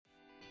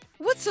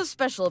What's so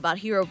special about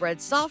Hero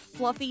Bread's soft,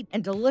 fluffy,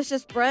 and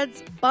delicious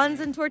breads, buns,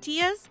 and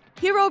tortillas?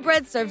 Hero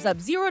Bread serves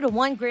up 0 to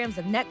 1 grams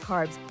of net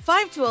carbs,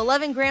 5 to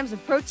 11 grams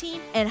of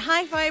protein, and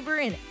high fiber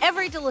in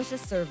every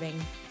delicious serving.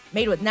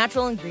 Made with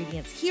natural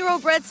ingredients, Hero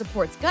Bread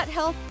supports gut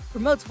health,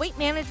 promotes weight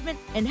management,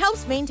 and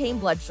helps maintain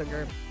blood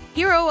sugar.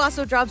 Hero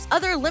also drops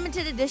other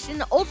limited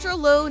edition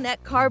ultra-low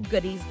net carb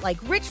goodies like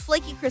rich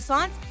flaky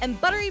croissants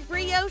and buttery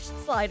brioche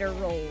slider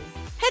rolls.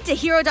 Head to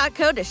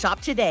hero.co to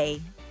shop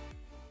today.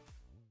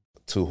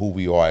 To who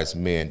we are as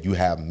men. You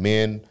have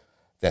men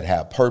that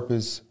have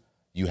purpose,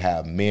 you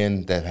have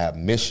men that have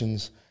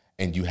missions,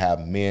 and you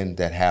have men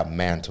that have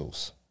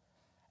mantles.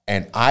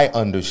 And I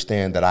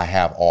understand that I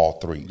have all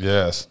three.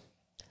 Yes.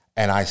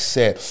 And I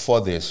said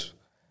for this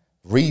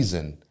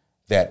reason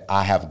that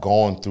I have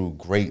gone through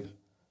great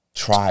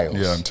trials.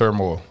 Yeah, and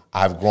turmoil.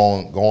 I've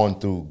gone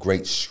through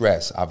great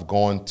stress. I've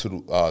gone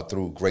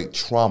through great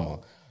trauma.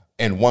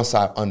 And once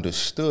I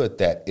understood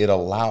that, it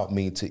allowed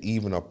me to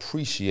even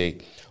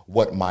appreciate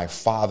what my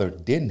father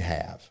didn't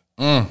have.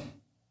 Or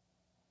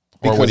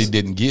what he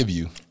didn't give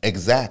you.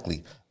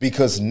 Exactly.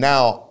 Because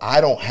now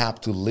I don't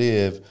have to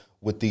live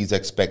with these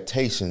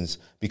expectations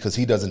because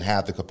he doesn't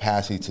have the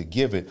capacity to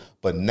give it.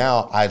 But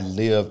now I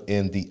live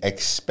in the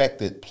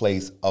expected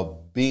place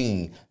of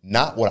being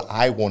not what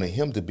I wanted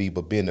him to be,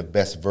 but being the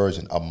best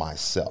version of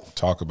myself.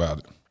 Talk about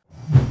it.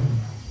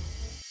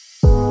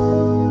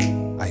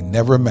 I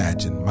never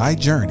imagined my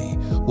journey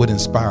would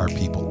inspire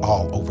people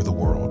all over the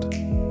world.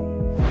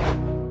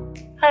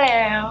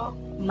 Hello,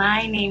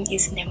 my name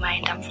is Nema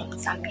and I'm from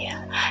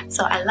Zambia.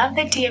 So I love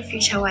the Dear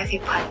Future Wifey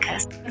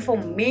podcast. For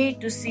me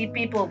to see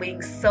people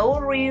being so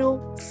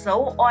real,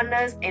 so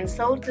honest, and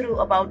so true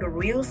about the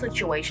real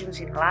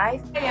situations in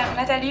life. I am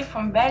Natalie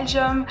from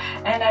Belgium,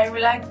 and I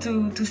would like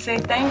to say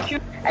thank you.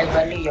 I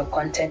value your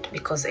content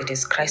because it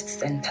is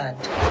Christ-centered.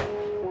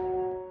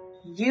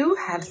 You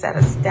have set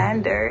a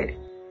standard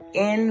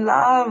in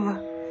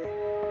love.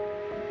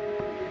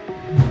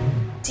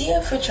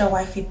 Dear Future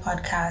Wifey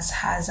podcast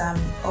has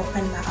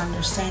opened my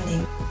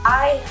understanding.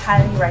 I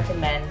highly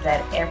recommend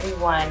that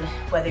everyone,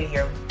 whether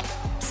you're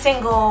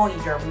single,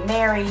 you're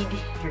married,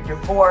 you're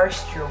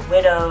divorced, you're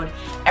widowed,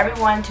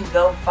 everyone to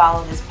go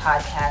follow this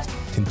podcast.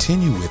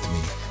 Continue with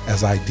me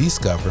as I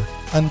discover,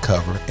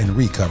 uncover, and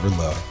recover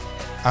love.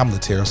 I'm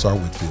Latera Sar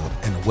Whitfield,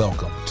 and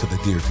welcome to the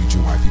Dear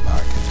Future Wifey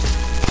podcast.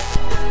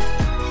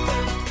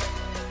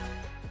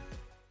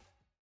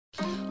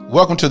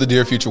 Welcome to the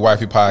Dear Future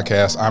Wifey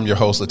podcast. I'm your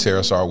host,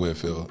 Latera Sar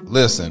Whitfield.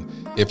 Listen,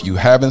 if you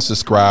haven't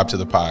subscribed to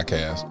the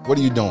podcast, what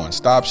are you doing?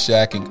 Stop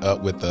shacking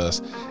up with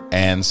us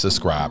and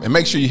subscribe. And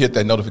make sure you hit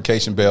that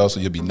notification bell so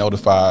you'll be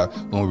notified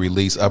when we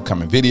release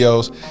upcoming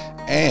videos.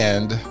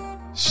 And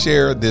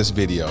share this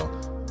video.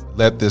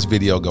 Let this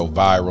video go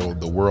viral.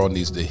 The world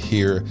needs to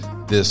hear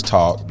this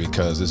talk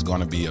because it's going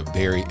to be a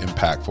very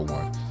impactful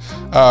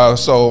one.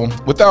 So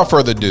without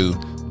further ado,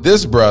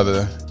 this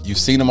brother, you've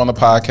seen him on the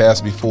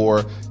podcast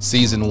before,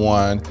 season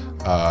 1.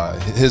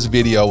 His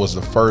video was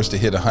the first to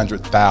hit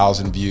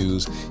 100,000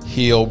 views.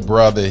 Heal,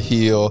 brother,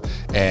 heal.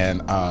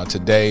 And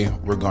today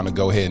we're going to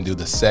go ahead and do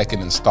the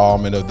second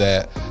installment of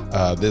that.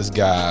 This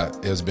guy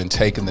has been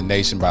taking the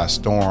nation by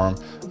storm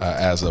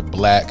as a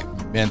black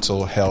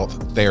mental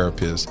health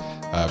therapist.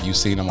 You've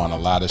seen him on a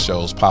lot of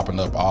shows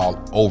popping up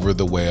all over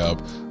the web.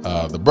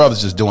 The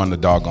brother's just doing the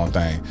doggone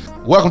thing.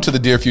 Welcome to the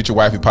Dear Future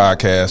Wifey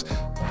podcast.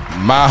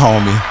 My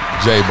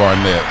homie, Jay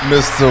Barnett.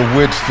 Mr.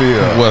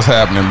 Whitfield. What's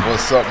happening?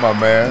 What's up, my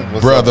man?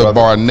 What's brother up,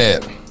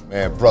 Barnett.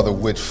 Man, Brother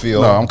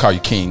Whitfield. No, I'm calling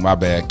you King, my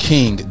bad.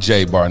 King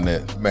Jay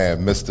Barnett.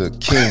 Man, Mr.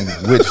 King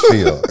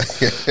Whitfield.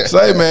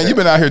 Say, man, you've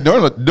been out here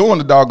doing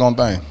the doggone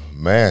thing.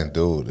 Man,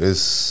 dude,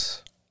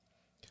 it's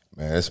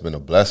been a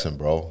blessing,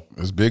 bro.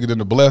 It's bigger than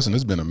a blessing.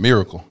 It's been a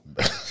miracle.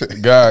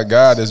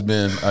 God has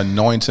been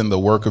anointing the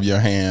work of your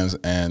hands,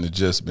 and it's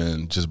just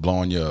been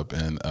blowing you up,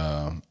 and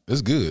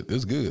it's good.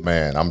 It's good,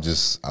 man. I'm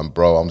just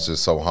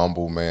so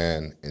humble,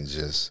 man, and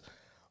just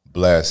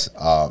blessed.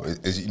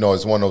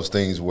 It's one of those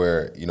things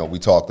where we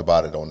talked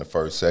about it on the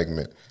first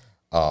segment.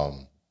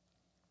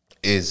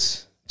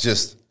 Is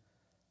just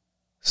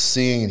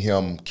seeing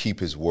him keep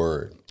his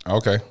word.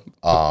 Okay.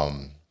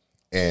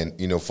 And,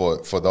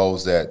 for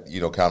those that,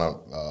 kind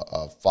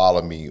of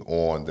follow me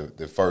on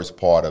the first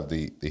part of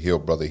the Heal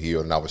Brother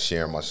Heal, and I was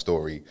sharing my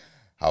story,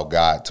 how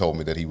God told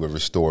me that he would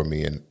restore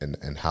me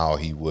and how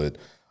he would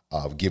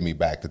give me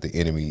back to the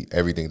enemy,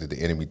 everything that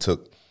the enemy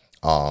took.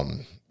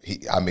 Man,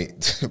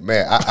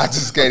 I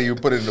just can't even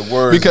put it into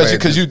words. Because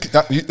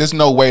there's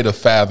no way to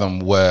fathom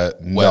what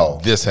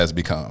this has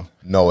become.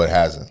 No, it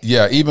hasn't.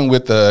 Yeah, even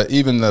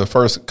the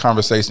first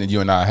conversation that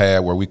you and I had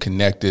where we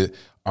connected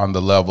on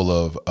the level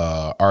of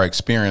our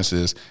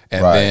experiences,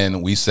 and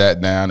then we sat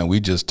down and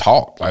we just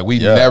talked. Like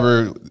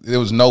there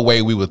was no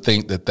way we would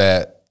think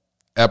that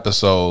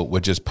episode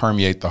would just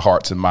permeate the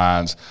hearts and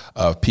minds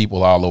of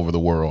people all over the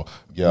world,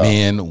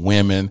 men,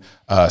 women,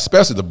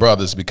 especially the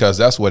brothers, because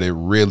that's what it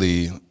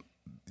really,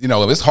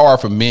 it's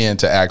hard for men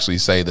to actually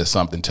say that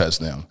something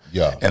touched them.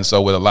 Yeah. And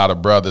so with a lot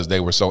of brothers,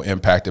 they were so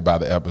impacted by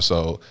the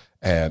episode,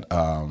 and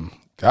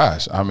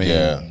Gosh, I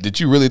mean, did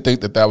you really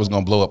think that was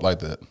going to blow up like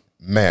that?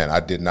 Man, I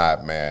did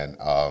not, man.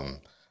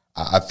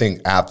 I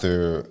think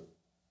after,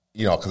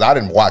 because I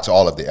didn't watch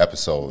all of the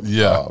episodes.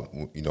 Yeah.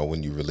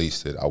 When you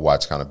released it, I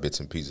watched kind of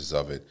bits and pieces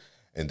of it.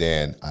 And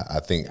then I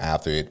think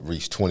after it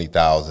reached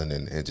 20,000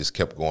 and it just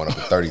kept going up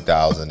to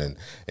 30,000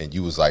 and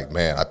you was like,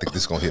 man, I think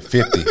this is going to hit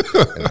 50.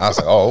 And I was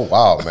like, oh,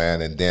 wow,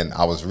 man. And then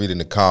I was reading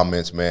the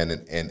comments, man,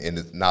 and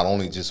it not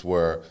only just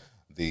were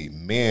the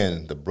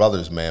men, the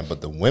brothers, man, but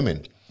the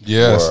women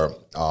were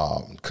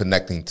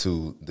connecting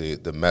to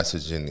the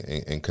message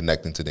and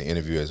connecting to the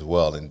interview as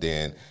well. And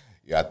then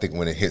I think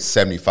when it hit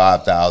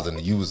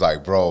 75,000, you was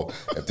like, bro,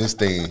 if this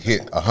thing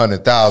hit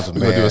 100,000,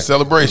 man, we're gonna do a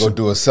celebration. We're gonna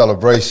do a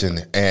celebration.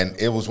 And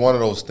it was one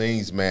of those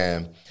things,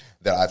 man,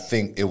 that I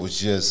think it was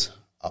just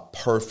a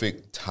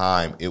perfect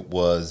time. It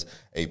was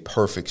a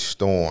perfect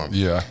storm.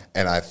 Yeah.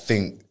 And I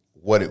think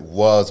what it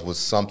was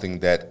something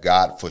that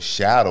God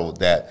foreshadowed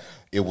that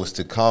it was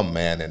to come,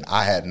 man. And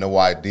I had no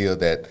idea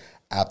that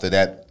after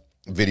that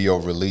video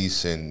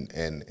release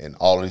and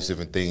all of these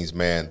different things,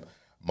 man,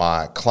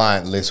 my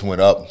client list went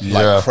up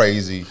like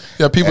crazy.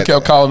 Yeah, people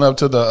kept calling up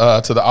to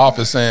the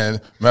office saying,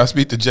 "Man, I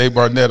speak to Jay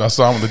Barnett. I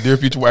saw him on the Dear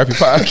Future Wifey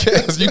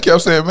podcast." You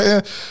kept saying,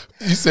 "Man,"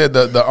 you said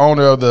the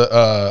owner of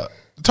the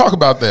talk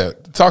about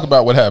that. Talk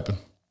about what happened.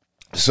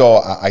 So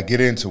I get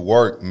into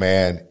work,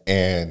 man,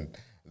 and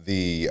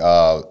the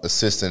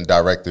assistant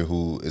director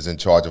who is in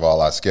charge of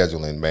all our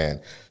scheduling, man,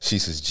 she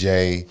says,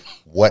 "Jay,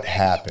 what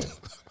happened?"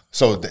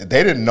 So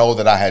they didn't know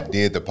that I had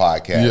did the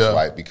podcast,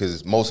 right?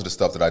 Because most of the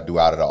stuff that I do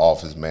out of the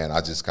office, man,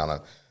 I just kind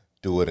of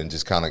do it and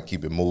just kind of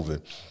keep it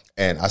moving.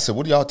 And I said,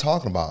 what are y'all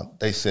talking about?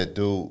 They said,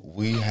 dude,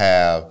 we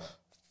have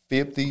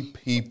 50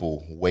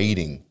 people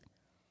waiting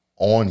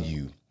on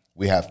you.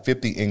 We have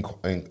 50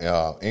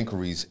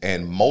 inquiries,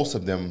 and most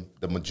of them,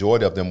 the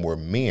majority of them were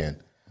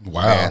men.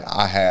 Wow. And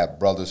I had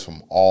brothers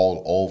from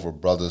all over,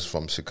 brothers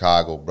from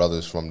Chicago,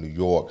 brothers from New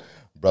York,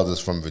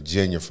 brothers from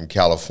Virginia, from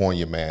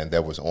California, man,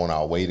 that was on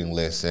our waiting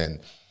list. And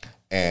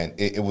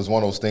it was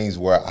one of those things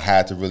where I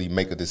had to really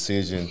make a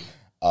decision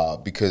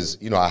because,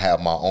 I have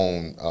my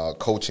own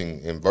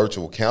coaching and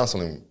virtual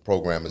counseling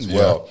program as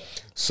well.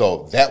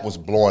 So that was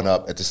blowing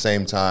up at the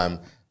same time,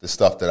 the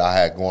stuff that I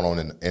had going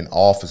on in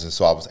office. And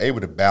so I was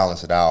able to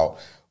balance it out.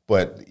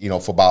 But,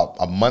 for about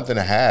a month and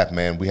a half,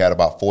 man, we had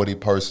about 40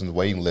 persons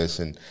waiting list.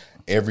 And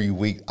every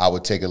week I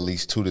would take at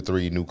least 2 to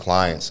 3 new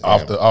clients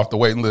off the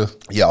waiting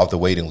list. Yeah, off the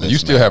waiting list. You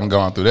still haven't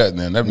gone through that,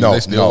 then? That means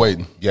they're still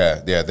waiting.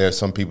 Yeah. There's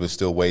some people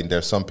still waiting.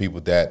 There's some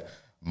people that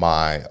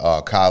my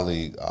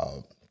colleague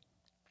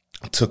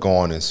took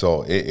on, and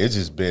so it's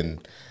just been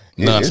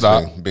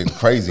nonstop. It's been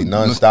crazy,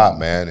 nonstop,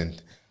 man.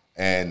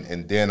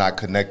 And then I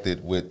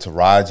connected with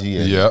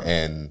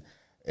Taraji,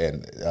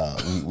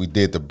 and we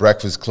did the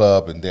Breakfast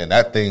Club, and then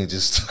that thing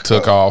just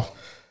took off.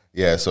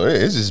 Yeah, so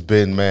it's just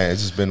been, man,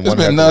 it's been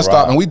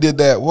nonstop. And we did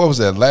that, what was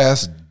that,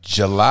 last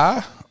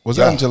July? Was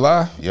that in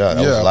July? Yeah, that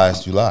was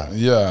last July.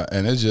 Yeah,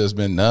 and it's just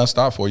been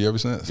nonstop for you ever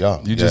since.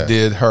 Yeah. You just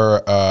did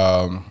her,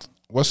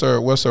 what's her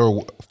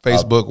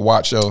Facebook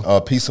watch show?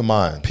 Peace of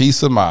Mind.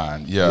 Peace of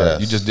Mind, yeah.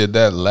 Yes. You just did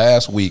that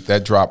last week.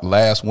 That dropped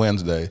last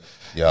Wednesday.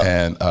 Yeah.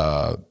 And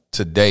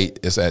to date,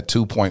 it's at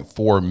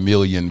 2.4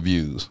 million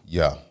views.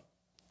 Yeah.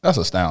 That's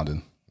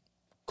astounding.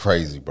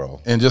 Crazy,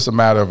 bro. In just a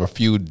matter of a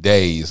few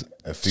days,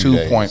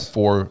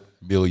 2.4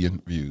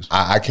 billion views.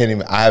 I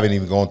haven't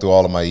even gone through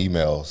all of my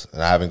emails,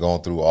 and I haven't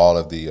gone through all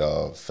of the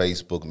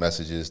Facebook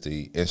messages,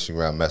 the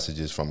Instagram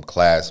messages from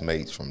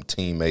classmates, from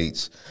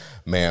teammates,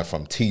 man,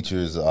 from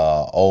teachers,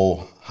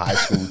 old high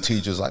school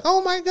teachers, like,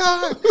 oh my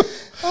God.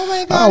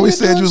 I always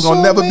said you was going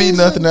to never be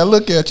nothing. Now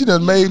look at you,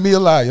 done made me a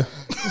liar.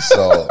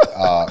 So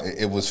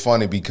it was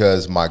funny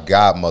because my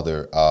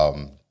godmother,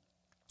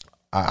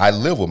 I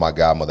lived with my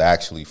godmother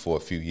actually for a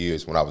few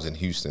years when I was in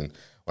Houston.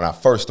 When I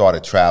first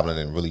started traveling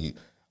and really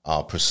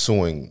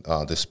pursuing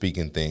the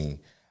speaking thing,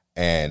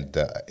 and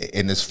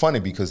it's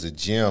funny because the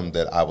gym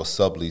that I was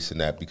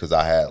subleasing at, because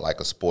I had like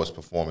a sports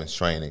performance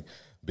training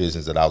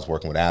business that I was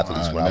working with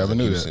athletes when I was in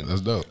Houston.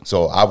 That's dope.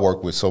 So I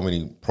worked with so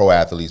many pro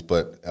athletes,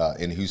 but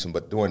in Houston.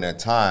 But during that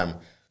time,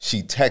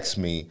 she texted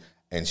me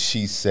and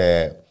she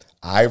said,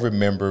 "I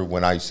remember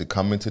when I used to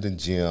come into the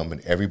gym and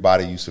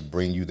everybody used to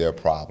bring you their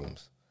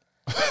problems."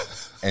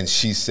 And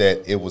she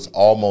said it was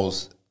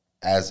almost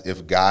as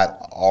if God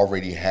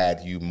already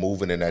had you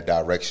moving in that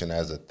direction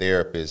as a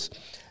therapist.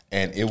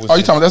 And it was. Are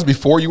you talking about that's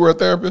before you were a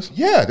therapist?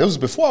 Yeah, that was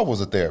before I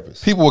was a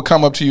therapist. People would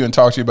come up to you and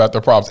talk to you about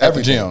their problems at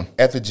the gym.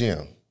 At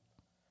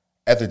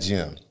the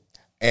gym.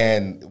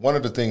 And one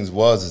of the things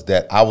is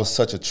that I was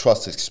such a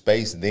trusted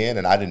space then,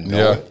 and I didn't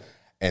know it.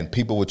 And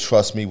people would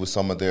trust me with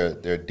some of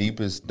their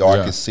deepest,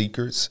 darkest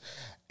secrets.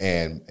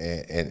 And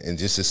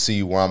just to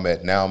see where I'm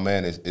at now,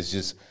 man,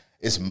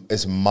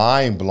 it's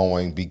mind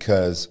blowing,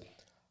 because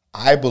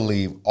I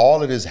believe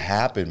all of this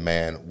happened,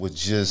 man, with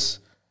just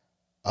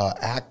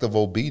act of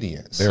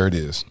obedience. There it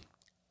is.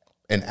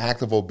 An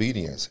act of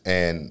obedience.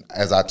 And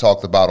as I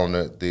talked about on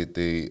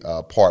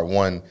the part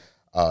one,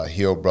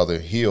 Heal Brother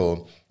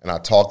Heal, and I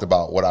talked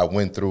about what I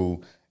went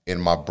through in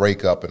my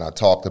breakup, and I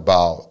talked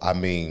about,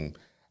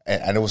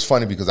 And it was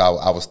funny because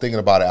I was thinking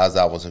about it as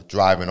I was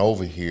driving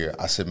over here.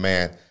 I said,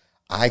 man,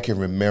 I can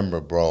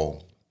remember,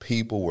 bro,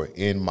 people were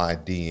in my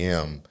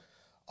DM.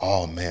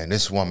 Oh, man,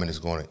 this woman is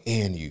going to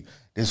end you.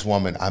 This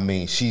woman, I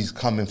mean, she's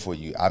coming for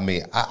you. I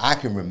mean, I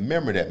can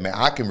remember that, man.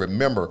 I can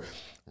remember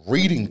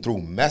reading through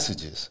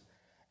messages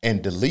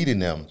and deleting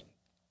them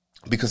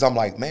because I'm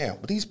like, man,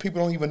 but these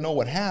people don't even know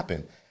what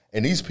happened.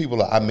 And these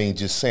people are, I mean,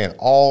 just saying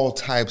all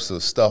types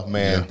of stuff,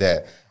 man,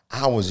 that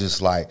I was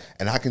just like,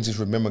 and I can just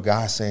remember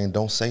God saying,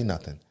 don't say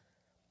nothing.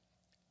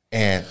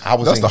 And I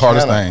was That's in the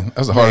hardest Canada. thing.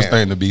 That's the hardest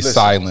thing, to be listen,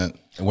 silent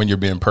when you're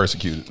being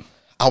persecuted.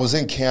 I was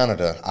in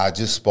Canada. I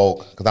just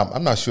spoke, because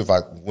I'm not sure if I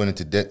went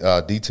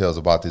into details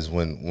about this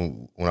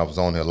when I was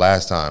on here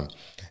last time.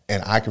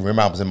 And I can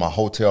remember I was in my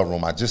hotel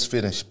room. I just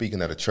finished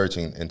speaking at a church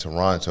in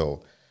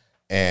Toronto.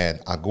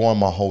 And I go in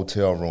my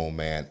hotel room,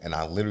 man, and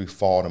I literally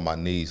fall to my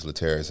knees,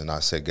 Laterius, and I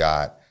said,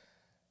 God,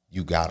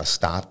 you got to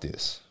stop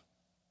this.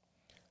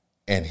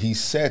 And he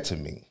said to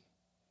me,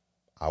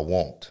 I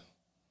won't.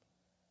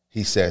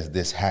 He says,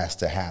 this has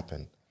to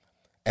happen.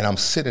 And I'm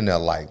sitting there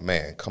like,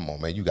 man, come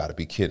on, man, you got to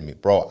be kidding me.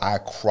 Bro, I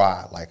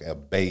cried like a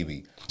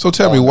baby. So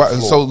tell me, why?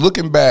 So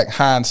looking back,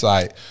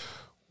 hindsight,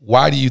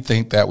 why do you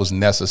think that was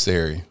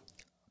necessary?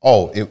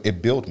 Oh,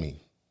 it built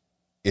me.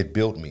 It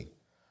built me.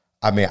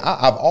 I mean,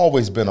 I've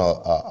always been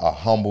a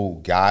humble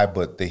guy,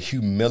 but the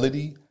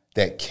humility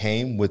that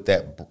came with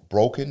that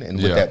broken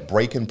and with that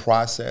breaking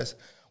process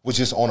was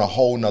just on a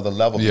whole nother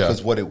level.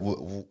 Because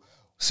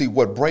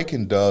what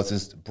breaking does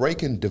is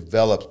breaking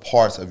develops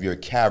parts of your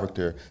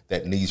character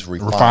that needs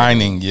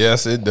refining.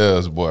 Yes, it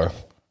does, boy.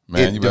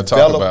 Man, you better talk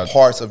about it. It developed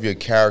parts of your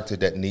character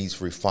that needs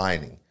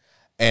refining.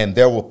 And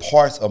there were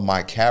parts of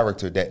my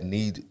character that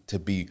need to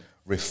be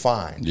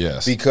refined.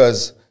 Yes.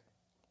 Because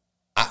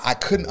I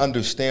couldn't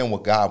understand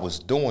what God was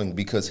doing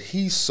because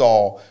he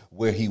saw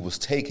where he was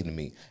taking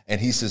me. And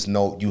he says,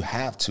 no, you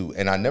have to.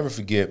 And I never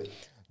forget,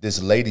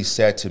 this lady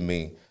said to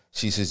me,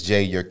 she says,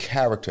 Jay, your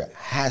character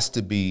has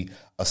to be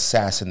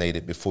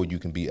assassinated before you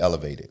can be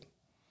elevated.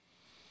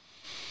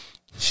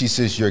 She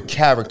says, your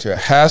character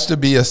has to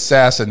be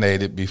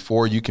assassinated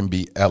before you can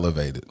be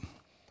elevated.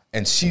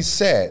 And she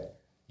said,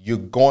 you're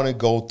going to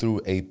go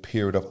through a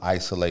period of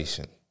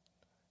isolation.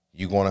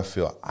 You're going to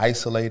feel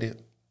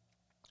isolated.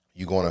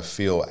 You're going to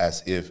feel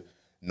as if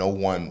no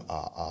one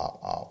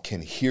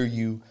can hear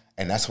you.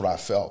 And that's what I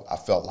felt. I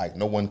felt like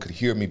no one could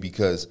hear me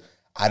because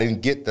I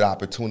didn't get the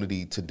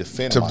opportunity to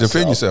defend myself. To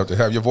defend yourself, to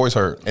have your voice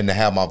heard. And to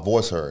have my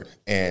voice heard.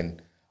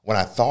 And when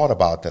I thought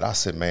about that, I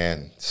said,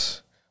 man,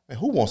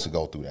 who wants to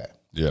go through that?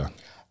 Yeah.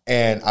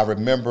 And I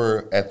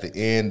remember at the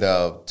end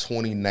of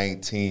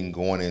 2019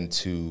 going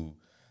into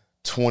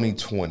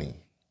 2020,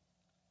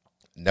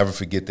 never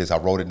forget this. I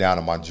wrote it down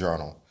in my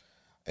journal.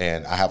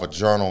 And I have a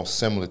journal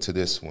similar to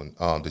this one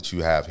that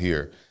you have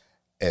here,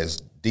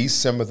 as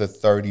December the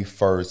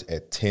 31st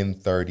at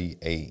 10:30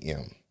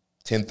 a.m.,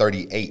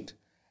 10:38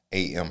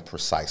 a.m.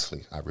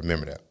 precisely. I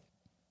remember that.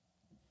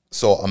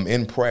 So I'm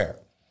in prayer.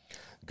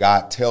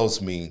 God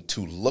tells me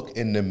to look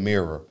in the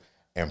mirror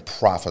and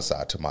prophesy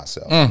to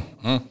myself.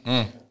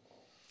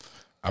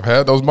 I've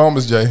had those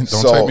moments, Jay.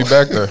 Don't take me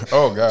back there.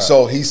 Oh, God.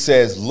 So he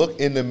says, look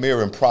in the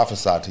mirror and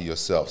prophesy to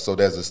yourself. So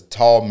there's this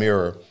tall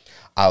mirror.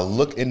 I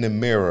look in the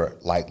mirror,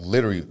 like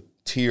literally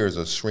tears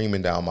are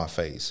streaming down my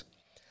face.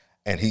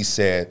 And he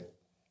said,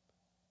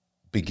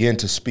 begin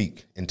to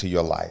speak into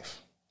your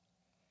life.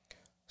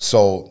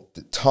 So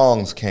the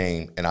tongues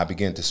came and I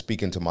began to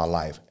speak into my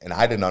life. And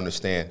I didn't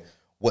understand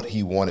what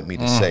he wanted me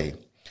to say.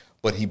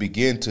 But he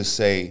began to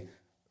say,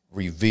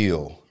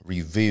 reveal,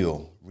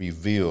 reveal,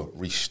 reveal,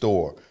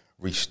 restore,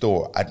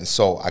 restore.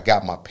 So I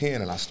got my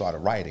pen and I started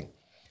writing.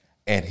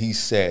 And he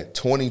said,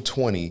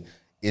 2020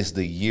 is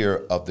the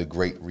year of the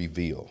great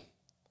reveal.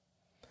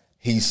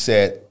 He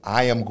said,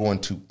 I am going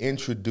to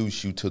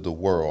introduce you to the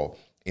world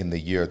in the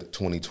year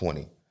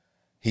 2020.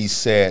 He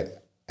said,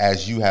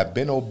 as you have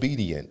been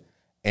obedient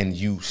and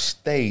you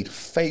stayed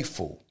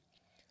faithful,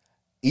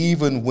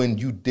 even when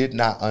you did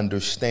not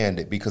understand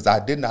it, because I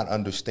did not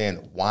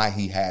understand why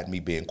he had me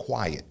being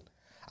quiet.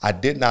 I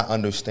did not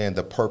understand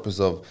the purpose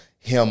of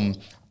him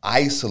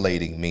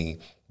isolating me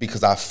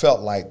because I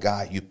felt like,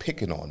 God, you're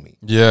picking on me.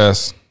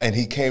 Yes. And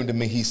he came to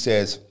me, he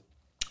says,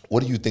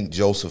 what do you think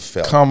Joseph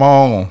felt? Come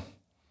on.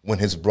 When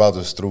his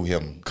brothers threw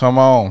him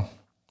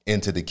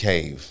into the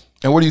cave.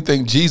 And what do you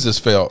think Jesus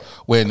felt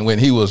when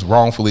he was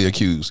wrongfully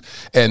accused?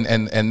 And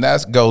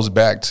that goes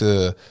back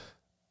to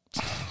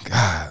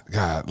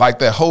God, like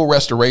that whole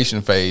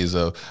restoration phase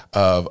of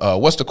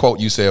what's the quote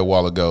you said a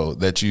while ago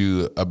that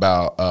you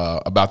about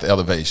the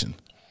elevation?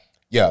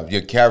 Yeah,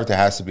 your character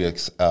has to be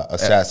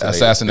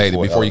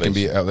assassinated before you can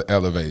be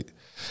elevated.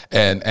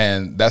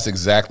 And that's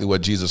exactly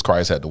what Jesus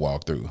Christ had to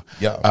walk through.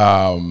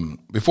 Yeah.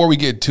 Before we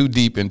get too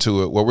deep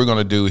into it, what we're going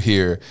to do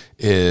here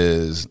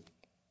is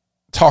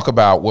talk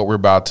about what we're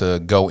about to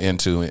go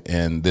into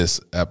in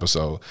this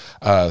episode.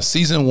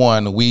 Season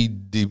one,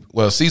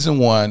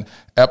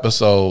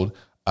 episode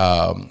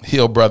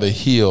Heal Brother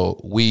Heal,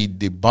 we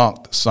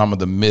debunked some of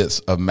the myths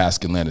of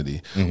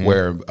masculinity,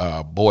 where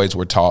boys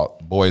were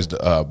taught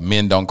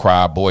men don't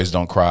cry, boys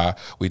don't cry.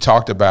 We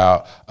talked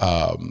about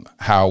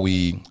how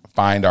we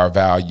find our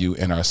value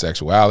in our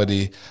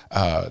sexuality.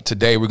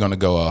 Today, we're going to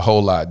go a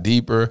whole lot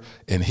deeper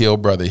in Heal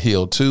Brother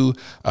Heal 2.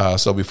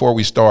 So before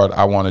we start,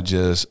 I want to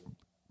just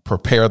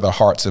prepare the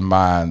hearts and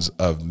minds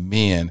of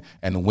men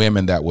and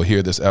women that will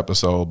hear this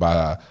episode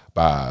by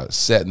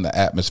setting the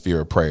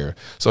atmosphere of prayer.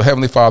 So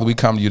Heavenly Father, we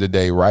come to you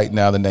today right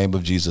now in the name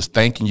of Jesus,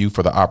 thanking you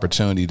for the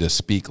opportunity to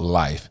speak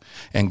life.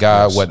 And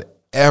God,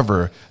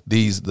 whatever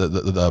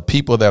the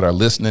people that are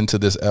listening to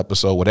this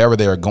episode, whatever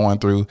they are going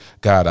through,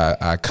 God,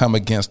 I come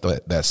against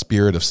that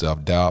spirit of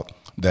self-doubt,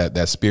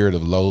 that spirit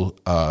of low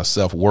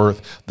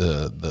self-worth,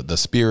 the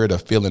spirit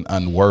of feeling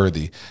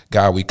unworthy.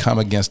 God, we come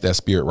against that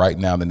spirit right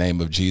now in the name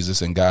of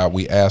Jesus. And God,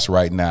 we ask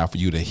right now for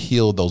you to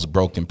heal those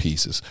broken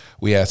pieces.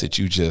 We ask that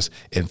you just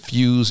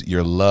infuse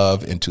your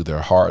love into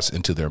their hearts,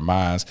 into their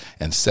minds,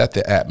 and set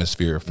the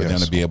atmosphere for them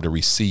to be able to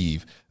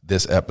receive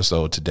this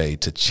episode today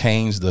to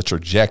change the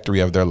trajectory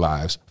of their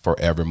lives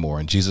forevermore.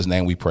 In Jesus'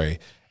 name we pray,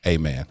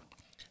 amen.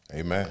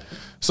 Amen.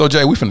 So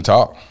Jay, we finna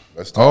talk.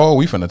 Let's talk. Oh,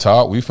 we finna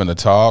talk. We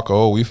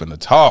finna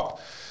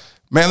talk.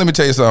 Man, let me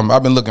tell you something.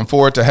 I've been looking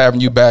forward to having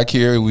you back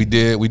here. We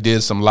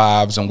did some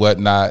lives and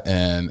whatnot,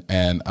 and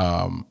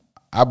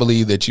I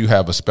believe that you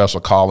have a special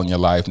call in your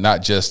life,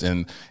 not just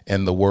in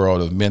the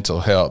world of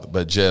mental health,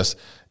 but just,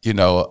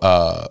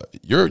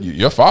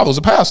 your father's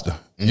a pastor.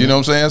 You know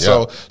what I'm saying?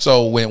 Yeah.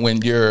 So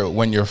when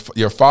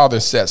your father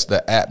sets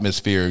the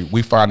atmosphere,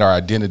 we find our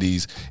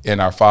identities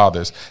in our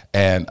fathers,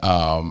 and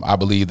I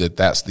believe that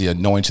that's the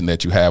anointing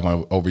that you have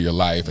over your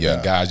life, and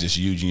that God's just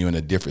using you in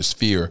a different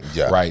sphere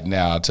right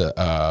now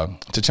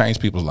to change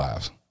people's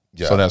lives.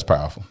 Yeah. So that's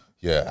powerful.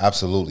 Yeah,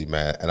 absolutely,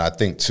 man. And I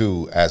think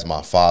too, as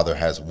my father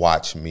has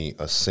watched me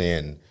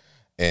ascend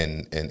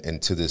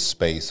into this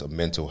space of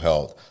mental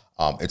health,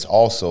 it's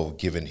also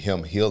given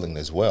him healing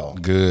as well.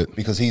 Good.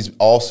 Because he's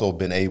also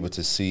been able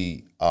to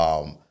see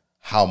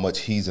how much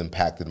he's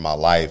impacted my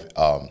life.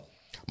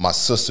 My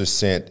sister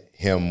sent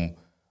him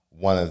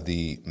one of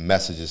the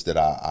messages that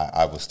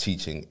I was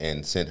teaching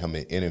and sent him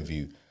an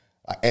interview.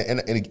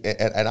 And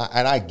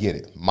I get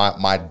it.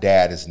 My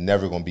dad is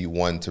never going to be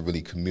one to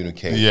really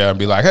communicate. Yeah, and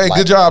be like, hey,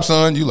 good job,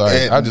 son. You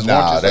like, I just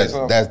want you to say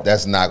something.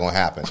 That's not going to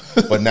happen.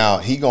 But now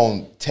he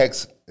going to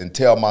text and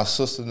tell my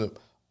sister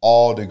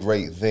all the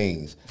great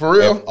things. For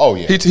real? And, oh,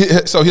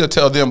 yeah. So he'll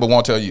tell them, but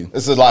won't tell you.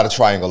 It's a lot of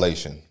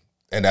triangulation.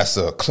 And that's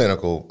a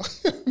clinical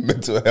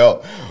mental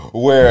health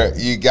where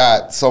you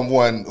got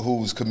someone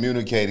who's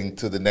communicating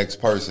to the next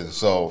person.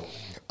 So,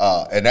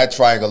 and that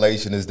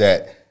triangulation is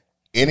that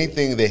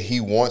anything that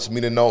he wants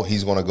me to know,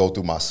 he's going to go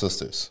through my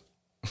sisters.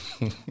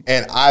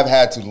 And I've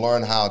had to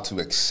learn how to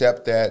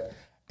accept that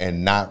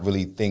and not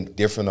really think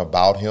different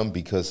about him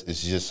because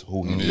it's just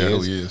who he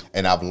is.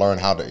 And I've learned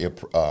how to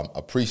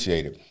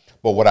appreciate it.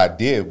 But what I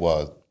did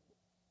was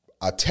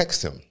I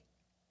texted him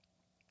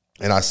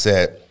and I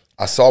said,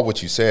 I saw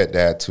what you said,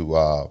 Dad,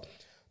 to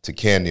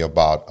Candy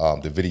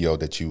about the video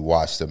that you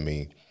watched of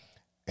me.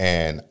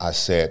 And I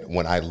said,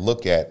 when I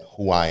look at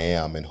who I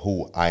am and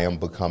who I am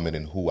becoming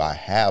and who I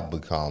have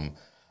become,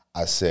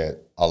 I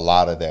said, a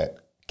lot of that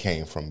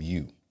came from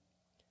you.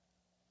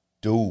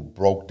 Dude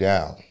broke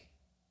down.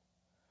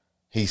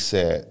 He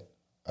said,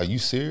 are you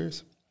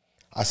serious?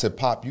 I said,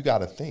 Pop, you got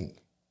to think.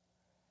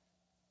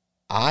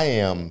 I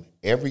am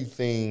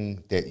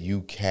everything that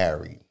you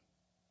carried.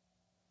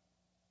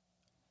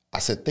 I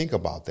said, think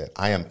about that.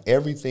 I am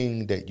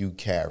everything that you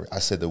carry. I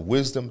said, the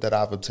wisdom that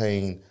I've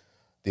obtained,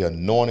 the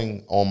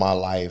anointing on my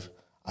life,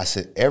 I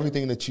said,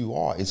 everything that you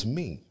are is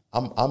me.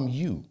 I'm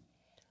you.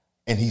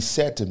 And he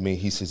said to me,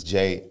 he says,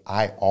 Jay,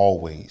 I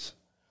always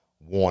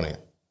wanted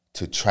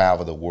to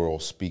travel the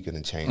world speaking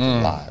and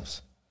changing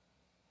lives.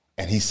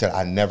 And he said,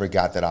 I never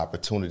got that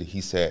opportunity.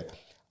 He said,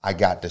 I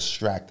got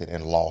distracted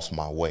and lost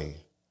my way.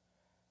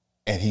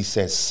 And he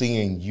said,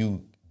 seeing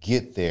you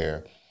get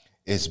there,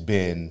 it's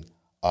been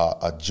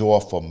a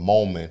joyful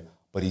moment.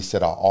 But he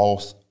said, I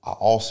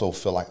also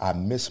feel like I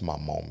missed my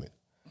moment.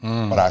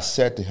 But I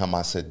said to him,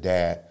 I said,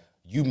 Dad,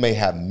 you may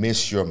have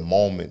missed your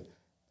moment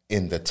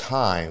in the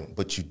time,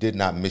 but you did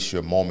not miss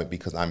your moment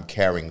because I'm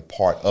carrying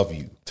part of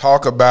you.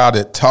 Talk about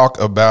it.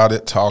 Talk about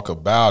it. Talk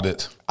about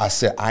it. I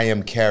said, I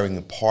am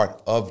carrying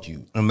part of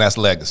you. And that's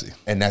legacy.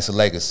 And that's a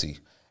legacy.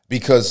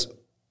 Because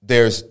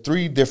there's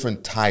 3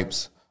 different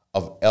types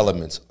of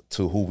elements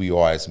to who we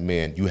are as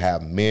men. You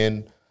have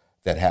men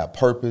that have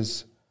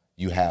purpose,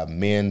 you have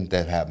men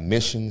that have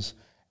missions,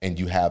 and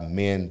you have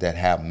men that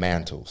have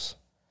mantles.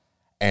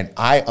 And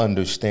I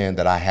understand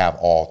that I have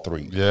all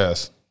 3.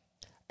 Yes.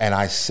 And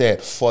I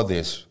said for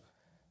this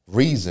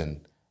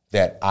reason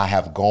that I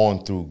have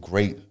gone through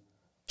great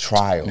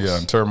trials. Yeah,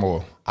 and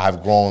turmoil.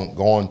 I've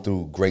gone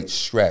through great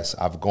stress.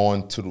 I've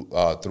gone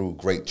through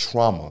great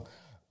trauma.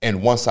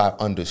 And once I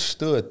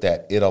understood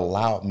that, it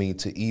allowed me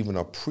to even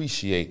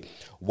appreciate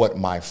what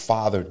my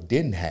father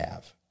didn't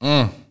have.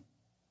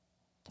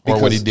 Or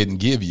what he didn't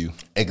give you.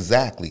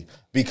 Exactly.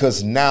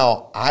 Because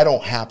now I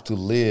don't have to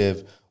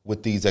live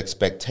with these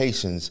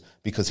expectations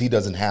because he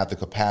doesn't have the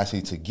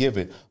capacity to give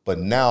it. But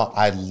now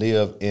I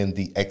live in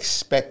the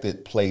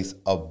expected place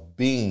of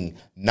being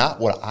not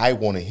what I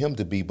wanted him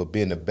to be, but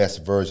being the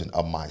best version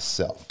of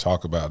myself.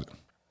 Talk about it.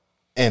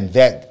 And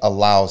that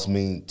allows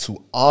me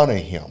to honor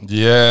him.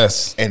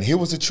 Yes. And here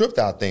was the tripped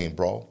out thing,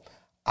 bro.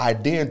 I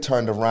then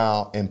turned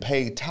around and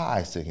paid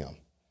tithes to him.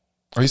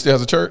 Oh, he still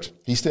has a church?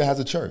 He still has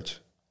a church.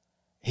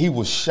 He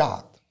was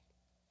shocked.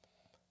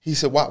 He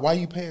said, why are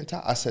you paying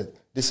tithes? I said,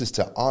 this is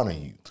to honor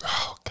you.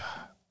 Oh, God.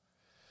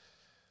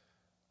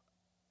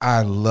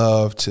 I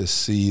love to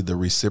see the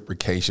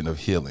reciprocation of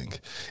healing.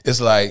 It's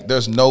like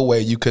there's no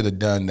way you could have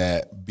done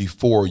that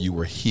before you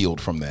were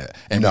healed from that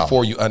and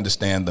before you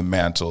understand the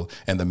mantle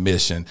and the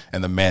mission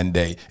and the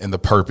mandate and the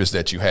purpose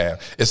that you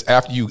have. It's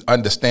after you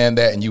understand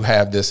that and you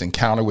have this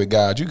encounter with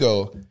God, you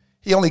go,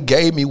 he only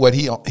gave me what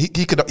he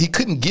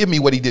couldn't give me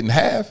what he didn't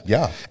have.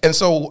 Yeah. And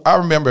so I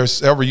remember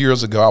several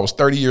years ago, I was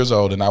 30 years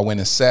old and I went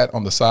and sat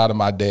on the side of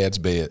my dad's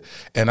bed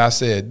and I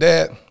said,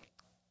 Dad,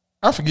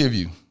 I forgive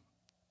you.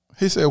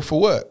 He said, for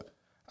what?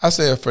 I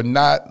said, for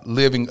not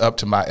living up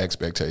to my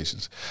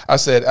expectations. I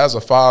said, as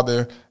a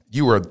father,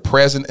 you were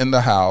present in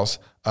the house,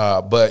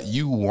 but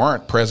you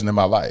weren't present in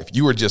my life.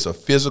 You were just a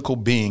physical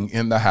being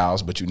in the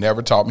house, but you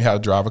never taught me how to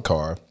drive a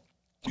car.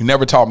 You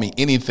never taught me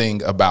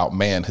anything about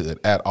manhood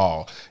at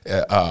all.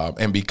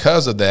 And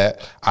because of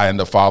that, I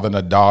ended up fathering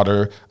a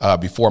daughter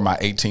before my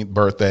 18th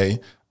birthday.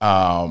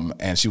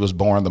 And she was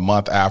born the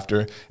month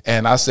after.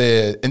 And I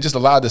said, and just a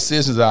lot of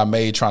decisions that I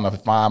made trying to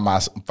find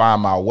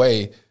my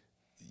way,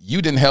 you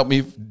didn't help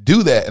me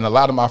do that. And a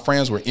lot of my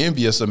friends were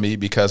envious of me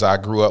because I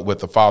grew up with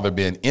the father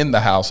being in the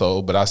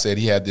household. But I said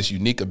he had this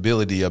unique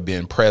ability of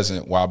being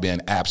present while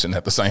being absent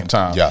at the same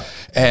time. Yeah.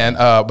 And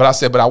but I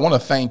said, but I want to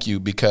thank you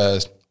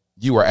because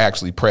you were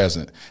actually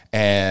present.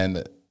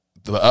 And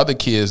the other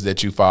kids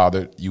that you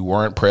fathered, you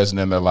weren't present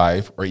in their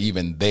life or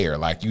even there.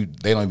 Like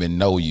they don't even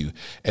know you.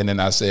 And then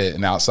I said,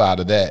 and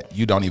outside of that,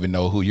 you don't even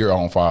know who your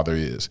own father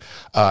is.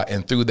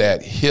 And through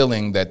that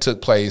healing that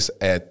took place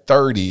at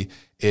 30,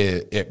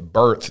 it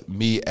birthed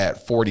me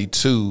at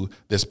 42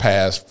 this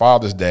past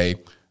Father's Day,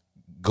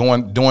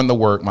 doing the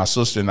work, my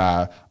sister and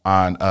I,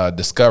 on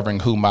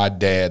discovering who my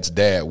dad's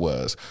dad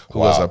was, who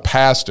was a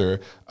pastor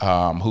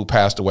who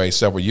passed away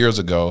several years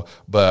ago,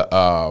 but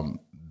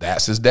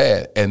that's his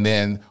dad. And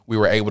then we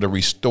were able to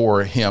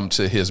restore him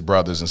to his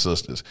brothers and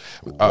sisters.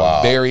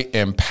 Very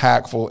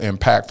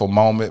impactful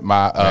moment.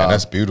 Man,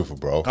 that's beautiful,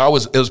 bro.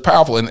 It was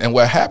powerful. And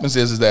what happens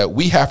is that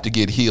we have to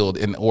get healed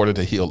in order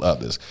to heal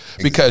others.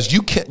 Because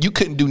you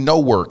couldn't do no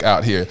work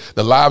out here.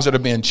 The lives that are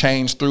being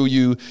changed through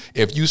you,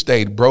 if you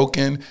stayed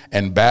broken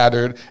and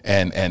battered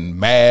and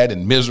mad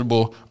and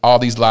miserable, all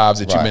these lives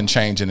that you've been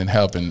changing and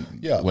helping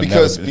will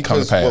because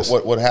come to pass.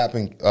 What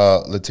happened,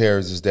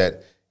 Lateras, is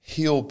that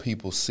healed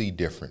people see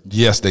different.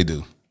 Yes, they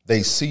do.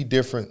 They see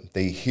different.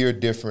 They hear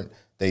different.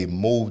 They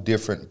move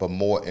different. But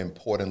more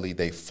importantly,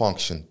 they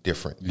function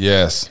different.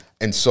 Yes.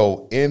 And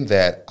so in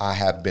that, I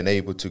have been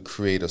able to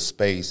create a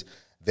space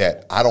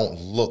that I don't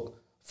look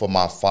for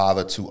my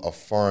father to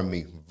affirm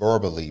me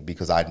verbally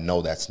because I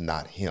know that's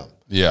not him.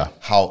 Yeah.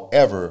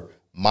 However,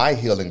 my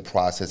healing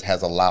process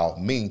has allowed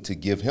me to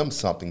give him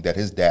something that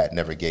his dad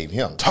never gave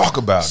him. Talk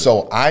about it.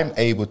 So I'm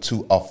able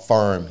to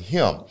affirm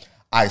him.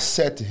 I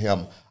said to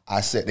him,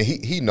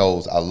 he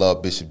knows I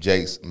love Bishop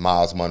Jakes,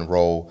 Miles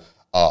Monroe,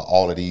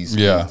 all of these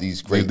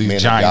great men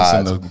giants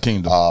of God, in the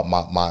kingdom.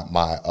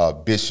 My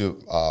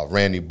Bishop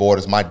Randy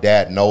Borders. My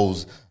dad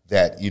knows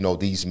that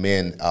these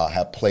men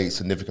have played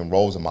significant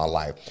roles in my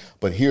life.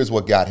 But here's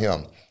what got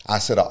him. I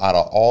said, out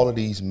of all of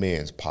these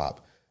men, Pop,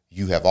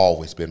 you have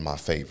always been my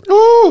favorite.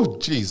 Ooh,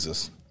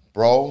 Jesus,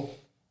 bro!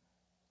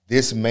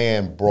 This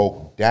man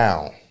broke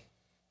down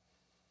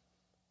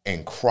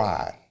and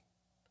cried.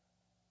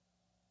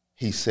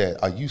 He said,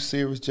 "Are you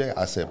serious, Jay?"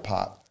 I said,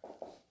 "Pop,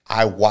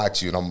 I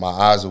watch you." And my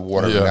eyes are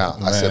watering now.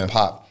 I said,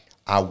 "Pop,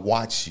 I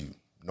watch you.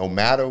 No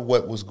matter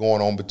what was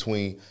going on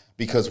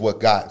because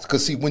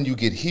see, when you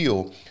get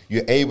healed,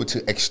 you're able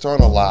to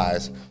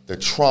externalize the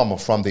trauma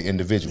from the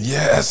individual.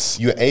 Yes.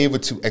 You're able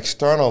to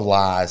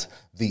externalize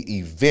the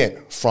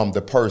event from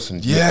the person.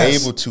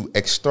 Yes. You're able to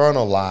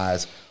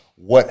externalize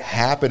what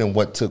happened and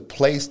what took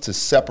place to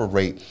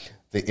separate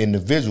the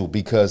individual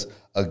because,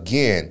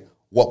 again,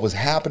 what was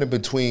happening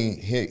between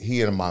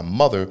he and my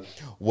mother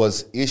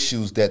was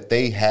issues that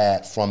they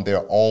had from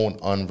their own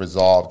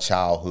unresolved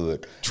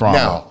childhood trauma.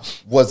 Now,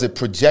 was it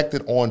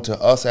projected onto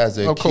us as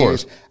their kids?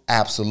 Course.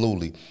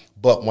 Absolutely.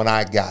 But when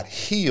I got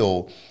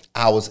healed,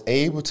 I was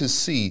able to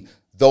see,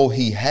 though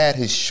he had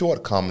his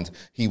shortcomings,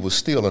 he was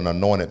still an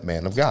anointed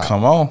man of God.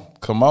 Come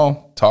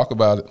on. Talk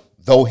about it.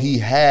 Though he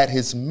had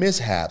his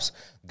mishaps,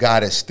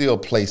 God had still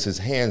placed his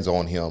hands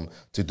on him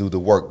to do the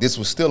work. This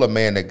was still a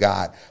man that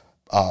God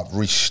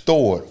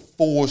restored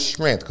full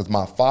strength because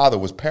my father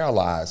was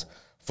paralyzed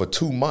for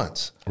 2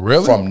 months.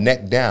 Really? From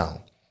neck down.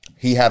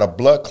 He had a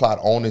blood clot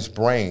on his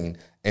brain,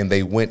 and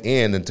they went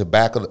into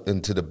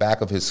the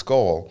back of his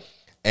skull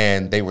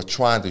and they were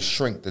trying to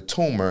shrink the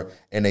tumor,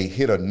 and they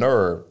hit a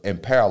nerve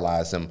and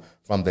paralyzed him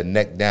from the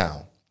neck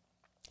down.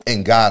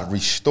 And God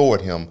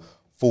restored him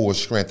full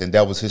strength, and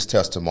that was his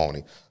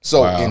testimony.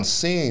 So in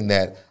seeing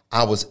that,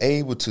 I was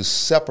able to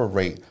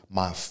separate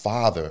my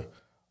father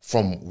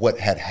from what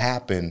had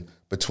happened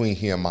between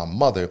he and my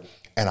mother,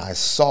 and I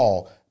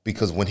saw,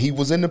 because when he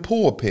was in the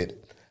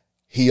pulpit,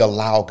 he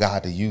allowed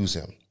God to use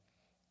him.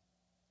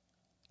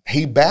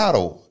 He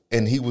battled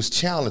and he was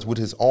challenged with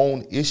his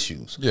own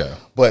issues. Yeah.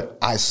 But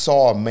I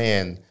saw a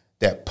man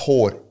that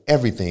poured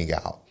everything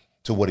out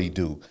to what he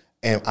do.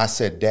 And I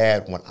said,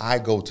 Dad, when I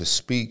go to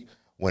speak,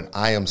 when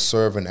I am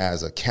serving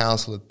as a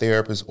counselor,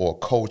 therapist, or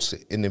coach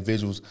to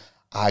individuals,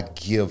 I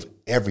give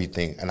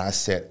everything. And I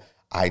said,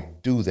 I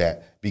do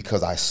that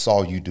because I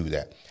saw you do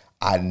that.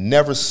 I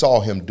never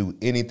saw him do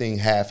anything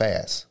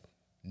half-ass.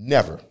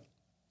 Never.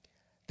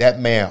 That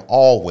man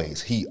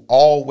always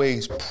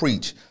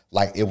preached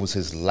like it was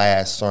his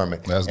last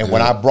sermon. That's and good.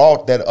 When I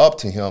brought that up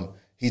to him,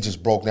 he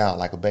just broke down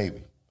like a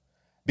baby,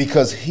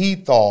 because he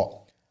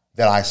thought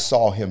that I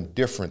saw him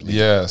differently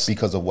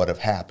because of what had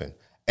happened.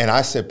 And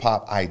I said,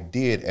 Pop, I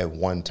did at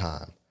one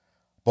time.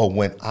 But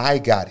when I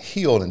got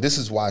healed, and this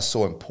is why it's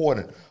so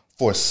important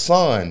for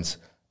sons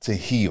to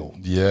heal.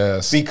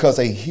 Yes. Because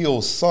a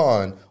healed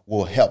son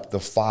will help the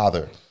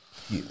father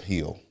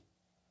heal.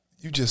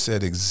 You just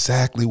said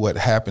exactly what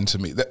happened to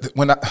me.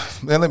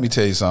 Let me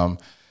tell you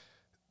something.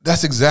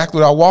 That's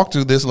exactly what I walked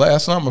through this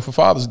last summer for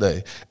Father's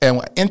Day.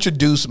 And I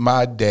introduced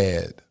my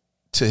dad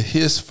to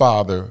his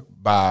father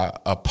by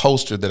a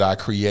poster that I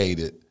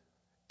created,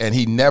 and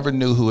he never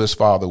knew who his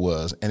father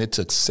was. And it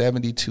took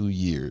 72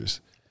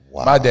 years.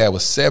 Wow. My dad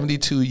was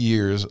 72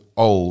 years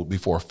old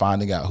before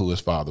finding out who his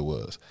father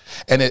was.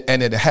 And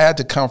it had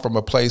to come from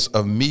a place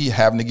of me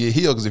having to get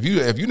healed. Because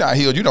if you're not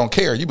healed, you don't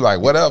care. You be like,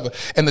 whatever.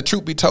 And the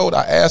truth be told,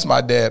 I asked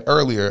my dad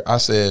earlier, I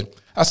said,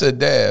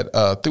 Dad,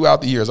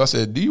 throughout the years, I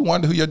said, do you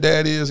wonder who your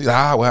dad is? He's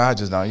like, well, I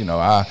just don't,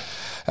 I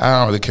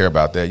don't really care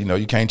about that.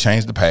 You can't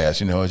change the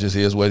past. It just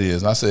is what it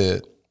is. And I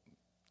said,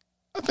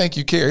 I think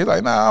you care. He's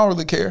like, nah, I don't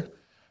really care.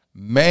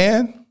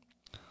 Man,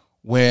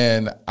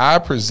 when I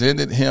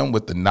presented him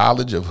with the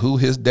knowledge of who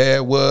his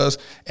dad was,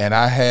 and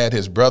I had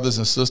his brothers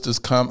and sisters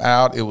come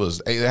out,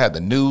 it had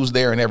the news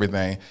there and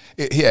everything.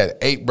 He had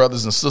 8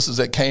 brothers and sisters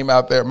that came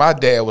out there. My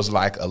dad was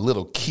like a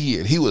little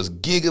kid. He was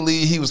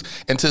giggly.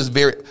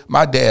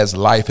 My dad's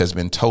life has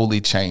been totally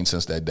changed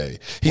since that day.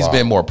 He's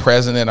been more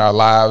present in our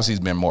lives. He's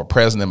been more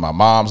present in my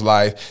mom's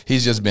life.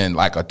 He's just been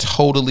like a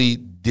totally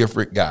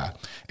different guy.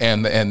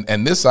 And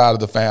this side of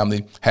the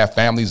family have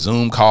family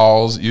Zoom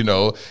calls,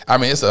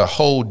 it's a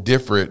whole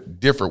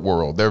different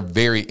world. They're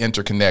very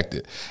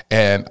interconnected.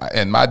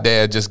 And my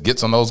dad just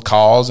gets on those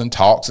calls and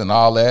talks and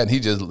all that. And he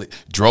just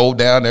drove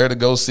down there to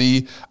go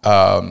see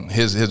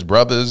his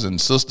brothers and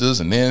sisters.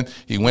 And then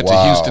he went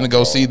to Houston to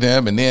go see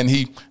them. And then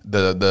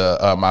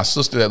my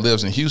sister that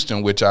lives in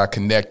Houston, which I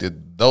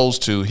connected those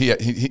two,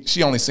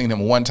 she only seen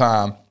him one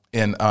time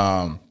in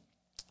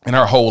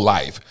her whole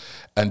life.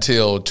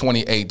 Until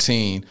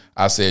 2018,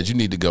 I said, you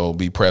need to go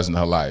be present in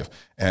her life.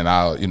 And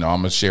I'm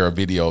going to share a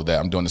video of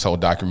that. I'm doing this whole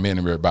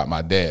documentary about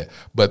my dad.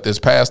 But this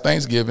past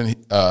Thanksgiving,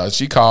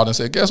 she called and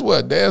said, guess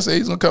what? Dad said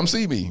he's going to come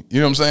see me. You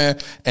know what I'm saying?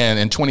 And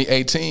in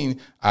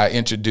 2018, I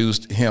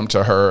introduced him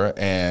to her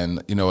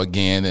and,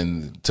 again,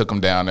 and took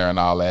him down there and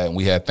all that. And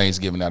we had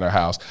Thanksgiving at her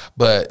house.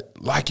 But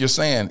like you're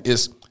saying,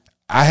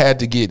 I had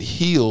to get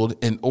healed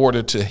in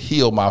order to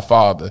heal my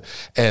father.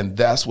 And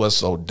that's what's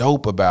so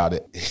dope about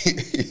it.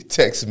 He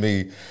texted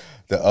me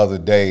the other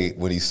day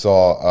when he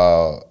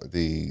saw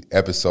the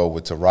episode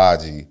with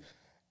Taraji.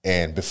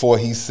 And before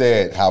he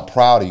said how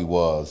proud he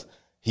was,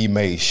 he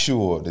made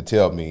sure to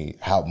tell me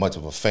how much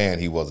of a fan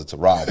he was of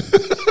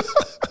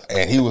Taraji.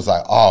 And he was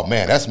like, oh,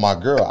 man, that's my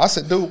girl. I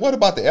said, dude, what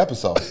about the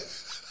episode?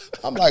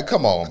 I'm like,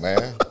 come on,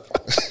 man.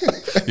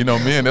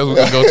 Me and that's what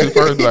we go to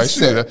first. Like,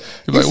 shit.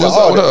 He's like, what's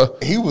up with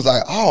her? He was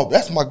like, oh,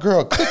 that's my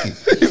girl, Cookie.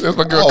 That's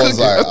my girl, Cookie.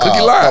 Like, that's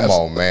Cookie Lies. Come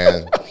on,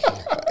 man.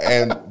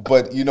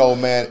 But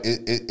man,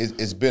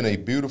 it's been a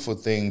beautiful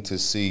thing to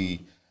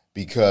see,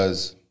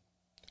 because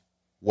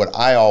what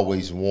I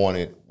always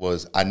wanted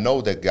was, I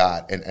know that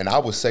God, and I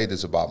would say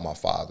this about my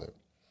father.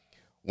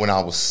 When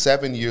I was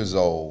 7 years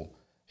old,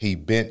 he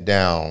bent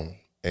down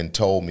and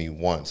told me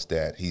once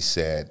that he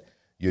said,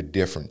 you're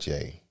different,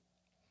 Jay.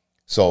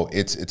 So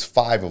it's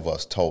 5 of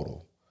us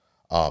total.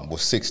 We're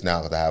 6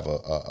 now because I have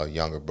a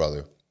younger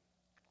brother.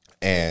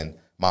 And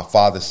my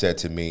father said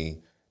to me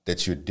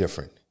that you're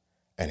different.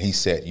 And he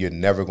said, you're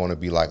never going to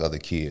be like other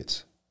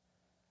kids.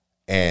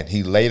 And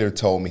he later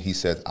told me, he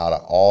said, out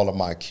of all of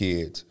my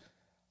kids,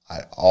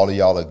 all of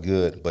y'all are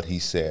good. But he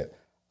said,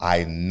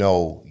 I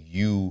know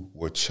you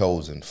were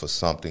chosen for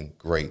something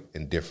great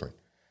and different.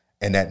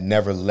 And that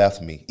never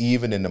left me,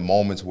 even in the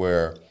moments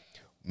where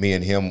me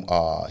and him,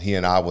 he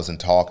and I wasn't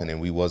talking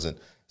and we wasn't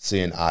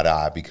seeing eye to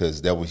eye,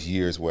 because there was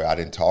years where I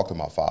didn't talk to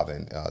my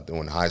father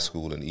during high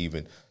school and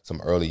even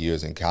some early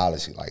years in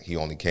college. Like, he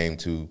only came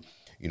to,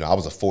 I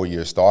was a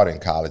 4-year starter in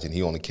college, and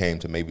he only came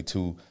to maybe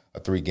 2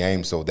 3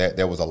 games. So that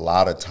there was a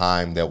lot of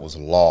time that was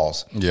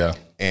lost. Yeah.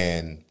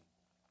 And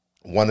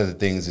one of the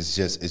things is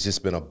it's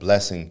just been a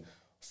blessing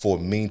for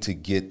me to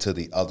get to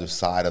the other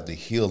side of the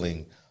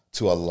healing,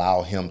 to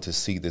allow him to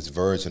see this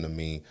version of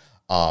me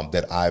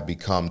that I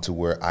become, to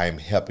where I am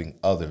helping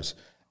others.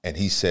 And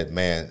he said,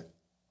 man,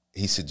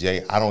 he said,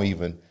 Jay, I don't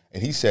even,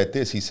 and he said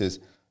this, he says,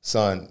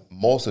 son,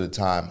 most of the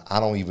time, I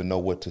don't even know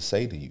what to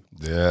say to you.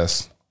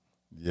 Yes.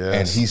 Yes.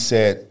 And he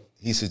said,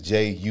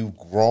 Jay, you've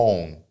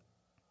grown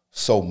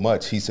so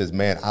much. He says,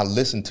 man, I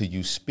listen to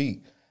you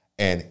speak.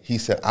 And he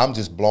said, I'm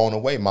just blown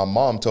away. My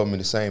mom told me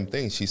the same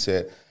thing. She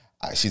said,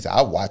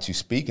 I watch you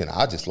speak, and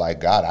I just like,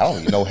 God, I don't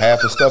even know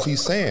half the stuff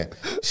he's saying.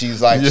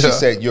 She's like, she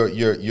said,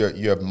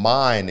 your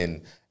mind,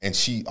 and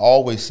she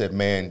always said,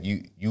 man,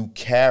 you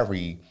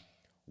carry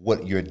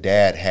what your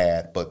dad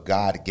had, but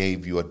God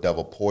gave you a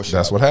double portion.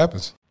 That's what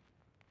happens.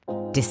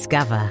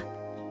 Discover,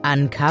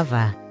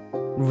 uncover,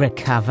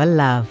 recover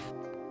love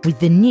with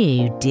the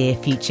new Dear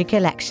Future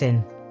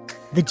collection.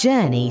 The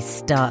journey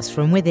starts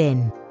from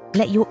within.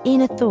 Let your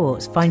inner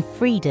thoughts find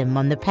freedom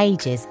on the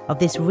pages of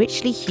this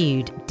richly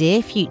hued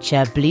Dear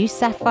Future Blue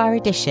Sapphire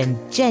Edition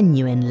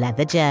genuine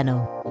leather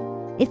journal.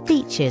 It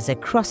features a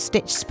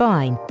cross-stitched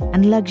spine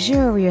and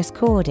luxurious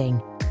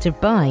cording to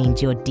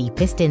bind your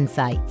deepest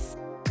insights.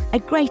 A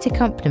great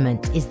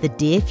accompaniment is the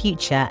Dear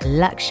Future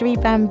Luxury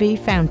Bamboo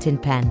Fountain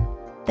Pen.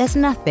 There's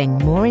nothing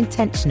more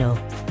intentional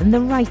than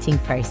the writing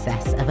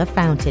process of a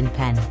fountain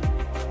pen.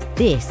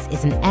 This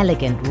is an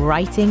elegant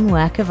writing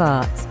work of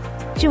art.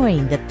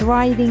 Join the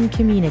thriving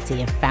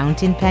community of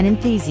fountain pen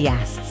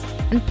enthusiasts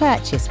and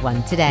purchase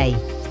one today.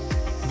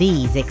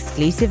 These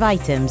exclusive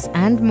items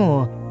and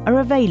more are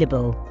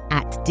available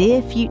at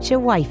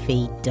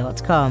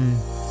dearfuturewifey.com.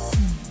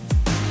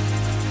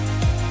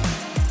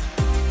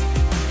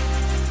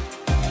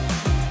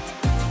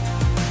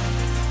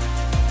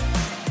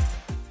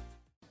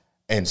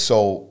 And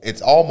so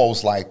it's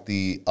almost like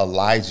the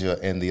Elijah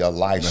and the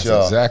Elisha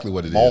That's exactly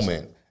what it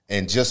moment.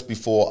 And just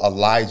before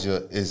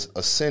Elijah is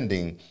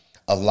ascending,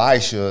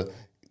 Elisha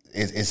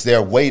is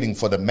there waiting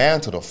for the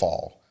mantle to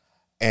fall.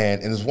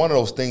 And it's one of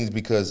those things,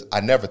 because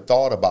I never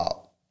thought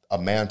about a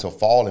mantle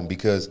falling,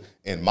 because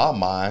in my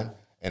mind,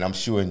 and I'm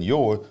sure in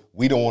yours,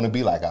 we don't want to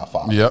be like our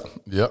father.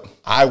 Yep.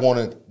 I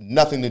wanted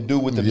nothing to do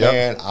with the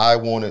man. I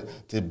wanted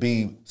to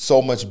be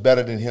so much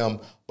better than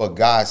him. But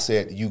God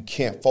said, you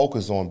can't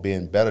focus on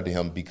being better than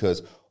him,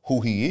 because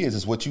who he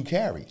is what you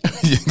carry.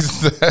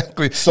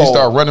 Exactly. So you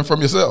start running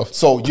from yourself.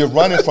 So you're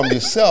running from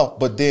yourself.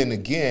 But then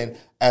again,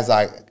 as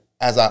I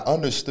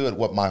understood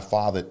what my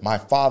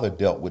father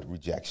dealt with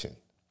rejection.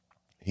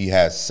 He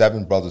has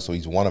 7 brothers, so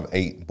he's one of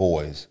 8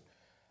 boys.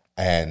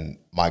 And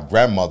my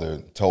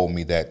grandmother told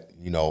me that,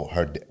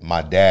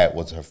 my dad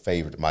was her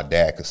favorite. My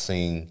dad could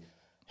sing,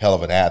 hell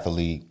of an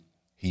athlete.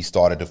 He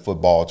started the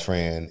football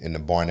trend in the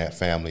Barnett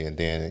family, and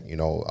then,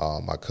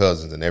 my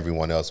cousins and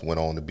everyone else went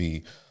on to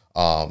be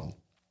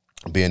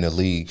in the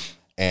league.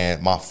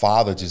 And my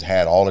father just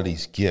had all of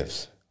these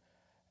gifts.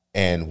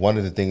 And one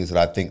of the things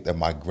that I think that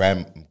my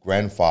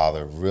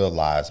grandfather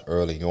realized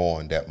early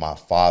on, that my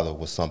father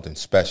was something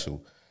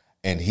special.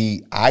 And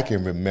I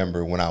can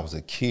remember when I was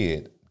a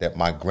kid that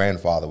my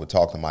grandfather would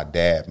talk to my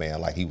dad, man,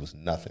 like he was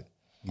nothing.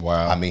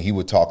 Wow. I mean, he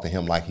would talk to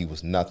him like he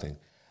was nothing.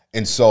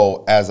 And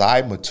so as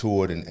I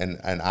matured,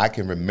 and I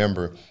can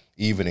remember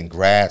even in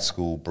grad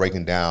school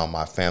breaking down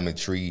my family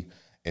tree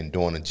and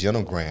doing a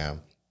genogram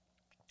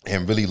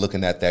and really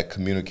looking at that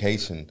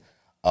communication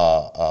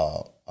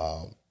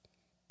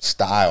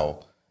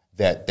style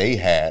that they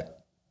had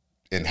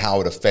and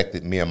how it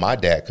affected me and my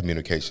dad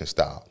communication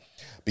style.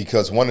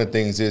 Because one of the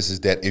things is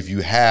that if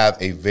you have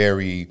a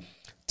very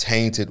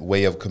tainted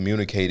way of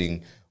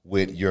communicating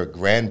with your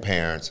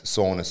grandparents,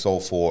 so on and so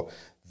forth,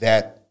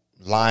 that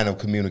line of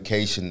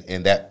communication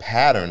and that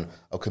pattern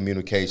of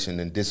communication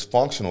and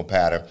dysfunctional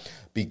pattern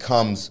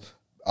becomes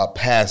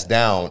passed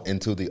down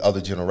into the other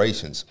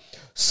generations.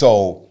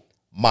 So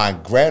my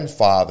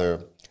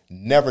grandfather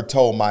never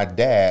told my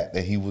dad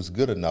that he was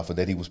good enough or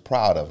that he was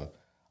proud of him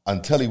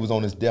until he was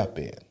on his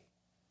deathbed.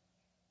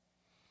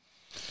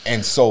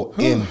 And so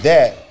in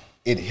that,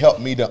 it helped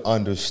me to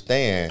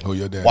understand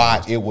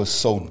why it was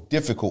so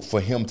difficult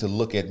for him to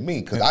look at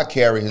me, because I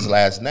carry his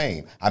last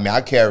name. I mean,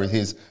 I carry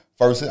his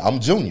first, I'm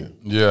Junior.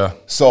 Yeah.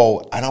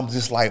 So, and I'm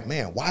just like,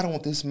 man, why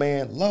don't this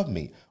man love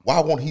me? Why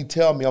won't he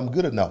tell me I'm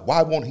good enough?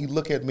 Why won't he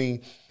look at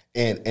me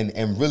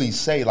and really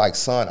say, like,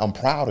 son, I'm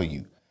proud of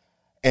you?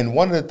 And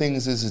one of the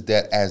things is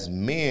that as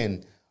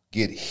men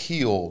get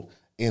healed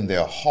in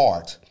their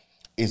heart,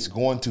 it's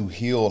going to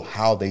heal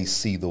how they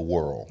see the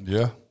world.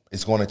 Yeah.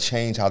 It's going to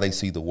change how they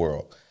see the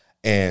world.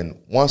 And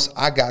once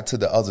I got to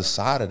the other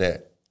side of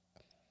that,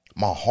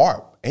 my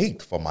heart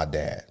ached for my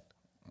dad,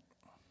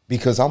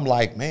 because I'm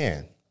like,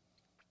 man,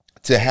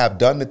 to have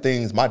done the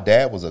things, my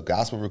dad was a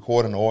gospel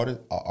recording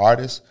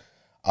artist.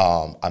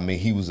 I mean,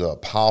 he was a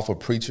powerful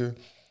preacher.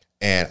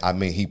 And I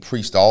mean, he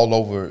preached all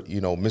over,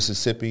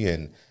 Mississippi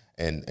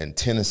and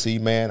Tennessee,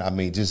 man. I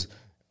mean, just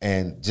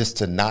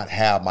to not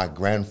have my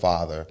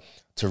grandfather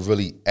to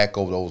really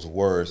echo those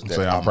words that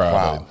I'm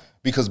proud.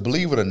 Because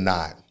believe it or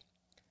not,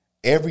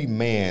 every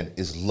man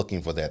is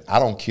looking for that. I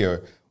don't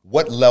care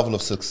what level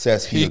of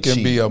success he can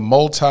achieved. be a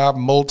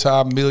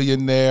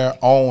multi-millionaire,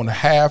 own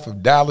half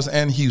of Dallas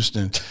and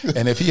Houston.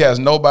 And if he has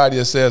nobody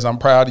that says, I'm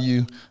proud of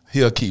you,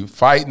 he'll keep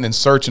fighting and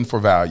searching for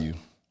value.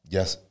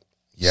 Yes.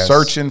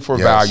 Searching for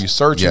value,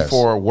 searching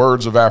for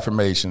words of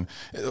affirmation.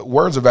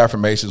 Words of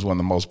affirmation is one of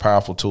the most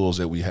powerful tools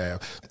that we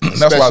have.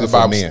 That's why the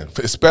Bible,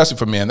 especially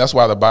for men. That's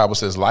why the Bible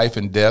says life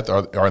and death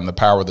are in the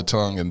power of the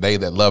tongue, and they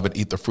that love it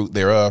eat the fruit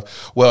thereof.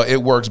 Well, it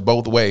works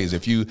both ways.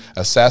 If you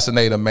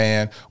assassinate a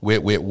man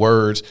with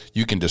words,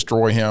 you can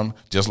destroy him.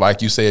 Just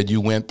like you said,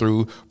 you went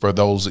through for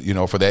those,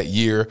 for that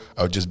year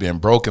of just being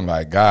broken.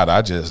 Like, God,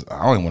 I don't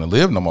even want to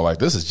live no more. Like,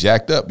 this is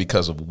jacked up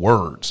because of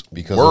words.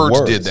 Because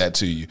words did that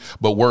to you.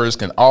 But words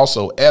can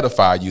also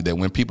edify you, that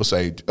when people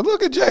say,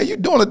 look at Jay, you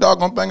doing a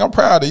doggone thing, I'm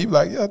proud of you.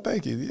 Like, yeah,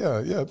 thank you.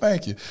 Yeah,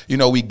 thank you.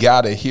 We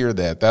got to hear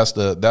that. That's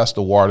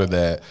the water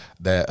that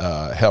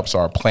helps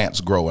our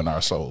plants grow in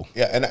our soul.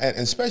 Yeah, and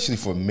especially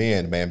for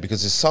men, man,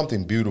 because it's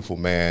something beautiful,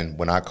 man,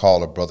 when I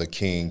call a brother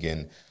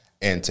king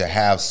and to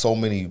have so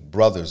many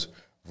brothers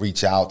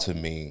reach out to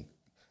me,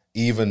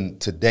 even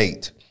to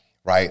date,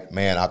 right?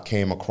 Man, I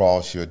came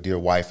across your Dear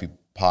Wifey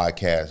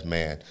podcast,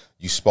 man.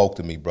 You spoke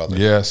to me, brother.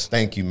 Yes.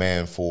 Thank you,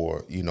 man,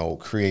 for,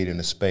 creating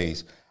a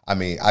space. I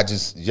mean,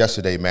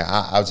 yesterday, man,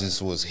 I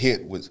just was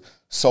hit with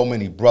so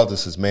many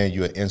brothers says, man,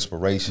 you're an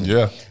inspiration.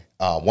 Yeah.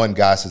 One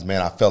guy says,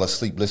 man, I fell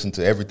asleep listening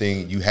to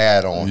everything you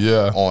had on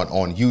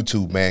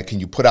YouTube, man.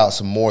 Can you put out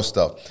some more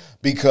stuff?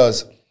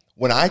 Because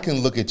when I can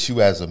look at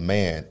you as a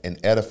man and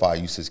edify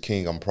you, says,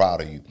 King, I'm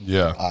proud of you.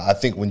 Yeah. I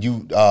think when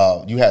you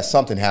had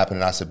something happen,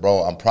 and I said,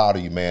 bro, I'm proud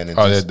of you, man. And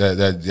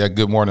that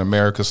Good Morning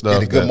America stuff.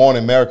 And the Good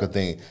Morning America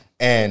thing.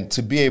 And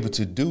to be able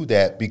to do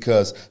that,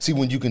 because, see,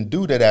 when you can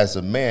do that as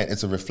a man,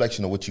 it's a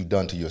reflection of what you've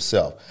done to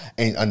yourself.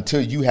 And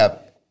until you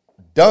have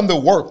done the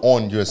work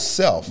on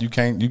yourself, you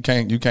can't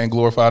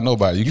glorify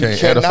nobody. You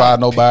can't edify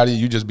nobody.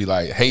 You just be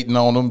like hating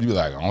on them. You be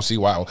like, I don't see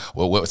why.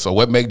 Well, so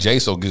what make Jay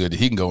so good that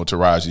he can go into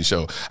Taraji's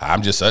show?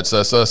 I'm just such.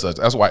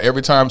 That's why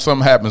every time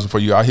something happens for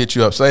you, I hit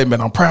you up, say,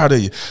 man, I'm proud of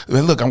you.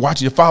 Man, look, I'm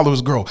watching your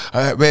followers grow.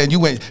 Man, you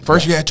went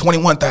first. You had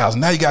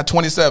 21,000. Now you got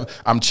 27.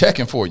 I'm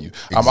checking for you.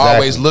 Exactly. I'm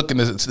always looking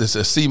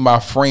to see my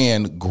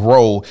friend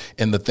grow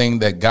in the thing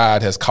that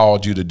God has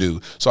called you to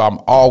do. So I'm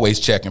always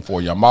checking for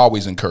you. I'm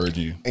always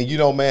encouraging you.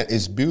 And man,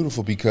 it's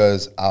beautiful.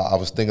 Because I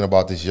was thinking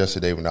about this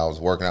yesterday when I was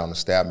working out on the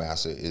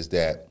Staffmaster, is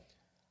that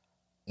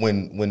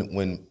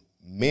when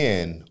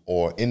men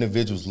or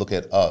individuals look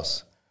at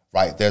us,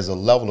 right, there's a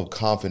level of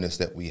confidence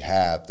that we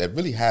have that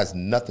really has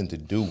nothing to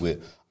do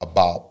with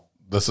about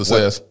the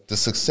success. The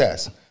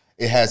success.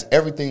 It has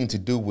everything to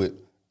do with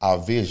our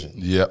vision.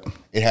 Yep.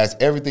 It has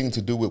everything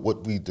to do with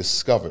what we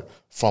discovered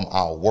from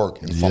our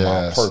work and from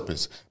our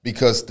purpose.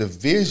 Because the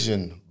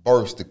vision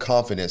burst the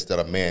confidence that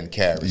a man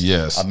carries.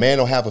 Yes. A man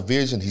don't have a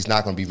vision, he's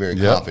not going to be very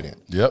confident.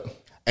 Yep.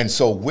 And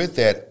so with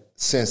that,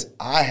 since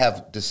I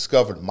have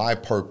discovered my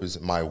purpose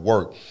and my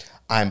work,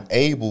 I'm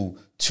able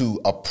to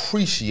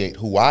appreciate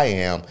who I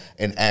am.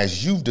 And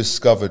as you've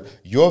discovered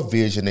your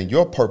vision and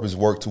your purpose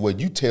work to where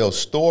you tell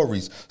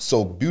stories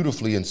so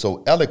beautifully and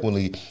so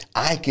eloquently,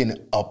 I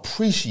can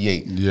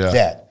appreciate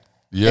that.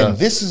 Yeah. And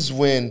this is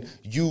when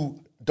you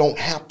don't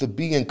have to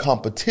be in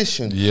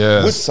competition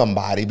with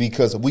somebody,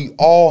 because we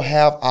all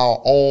have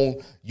our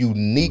own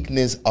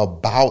uniqueness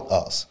about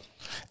us.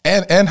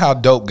 And how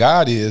dope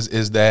God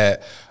is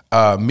that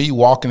me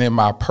walking in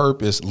my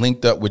purpose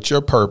linked up with your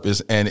purpose,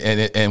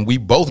 and we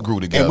both grew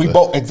together. And we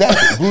both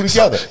grew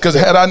together. Because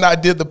had I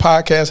not did the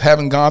podcast,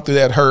 haven't gone through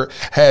that hurt,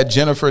 had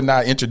Jennifer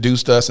not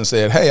introduced us and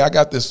said, hey, I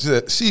got this.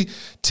 She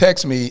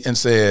texted me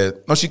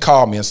and she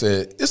called me and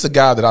said, it's a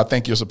guy that I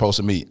think you're supposed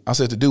to meet. I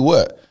said, to do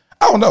what?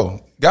 I don't know.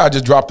 God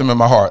just dropped him in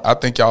my heart. I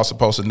think y'all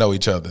supposed to know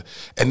each other.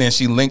 And then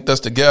she linked us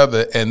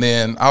together. And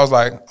then I was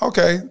like,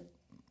 okay,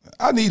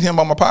 I need him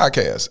on my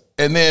podcast.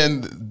 And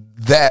then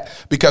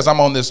because I'm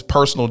on this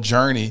personal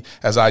journey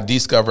as I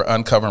discover,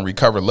 uncover, and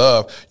recover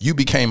love, you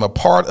became a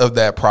part of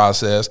that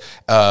process,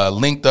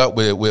 linked up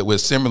with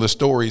similar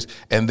stories.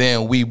 And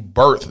then we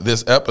birthed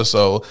this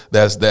episode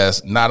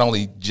that's not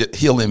only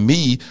healing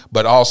me,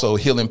 but also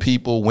healing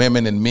people,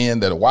 women and men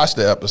that watch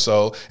the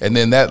episode. And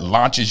then that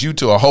launches you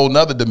to a whole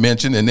nother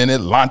dimension. And then it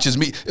launches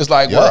me. It's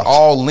like we're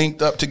all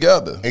linked up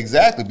together.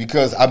 Exactly.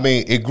 Because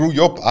it grew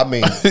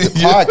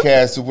the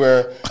podcast to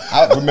where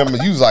I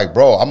remember you was like,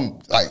 bro,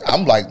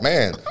 I'm like, man,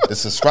 the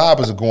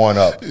subscribers are going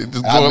up.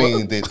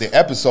 The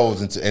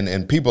episodes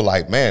and people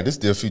like, man, this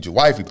Dear Future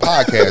Wifey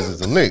podcast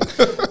is a lick.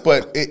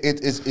 But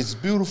it's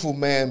beautiful,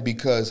 man,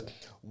 because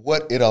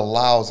what it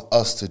allows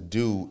us to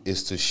do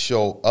is to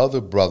show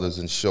other brothers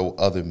and show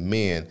other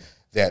men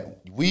that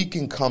we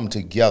can come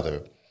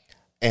together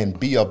and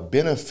be a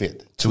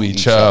benefit to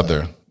each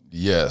other.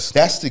 Yes.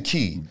 That's the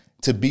key,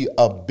 to be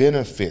a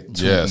benefit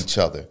to each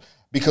other.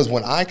 Because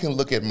when I can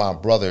look at my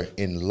brother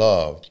in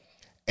love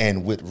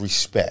and with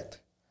respect,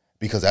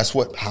 because that's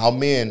how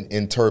men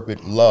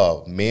interpret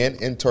love. Men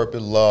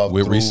interpret love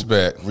with through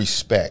respect.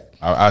 Respect.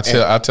 I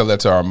tell that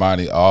to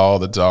Armani all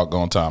the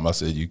doggone time. I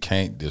said, you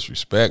can't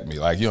disrespect me.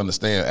 Like, you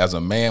understand, as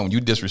a man, when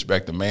you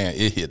disrespect a man,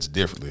 it hits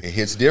differently. It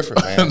hits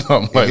different, man.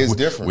 Like, it hits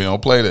different. We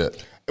don't play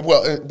that.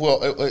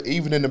 Well,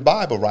 even in the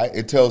Bible, right?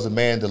 It tells a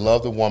man to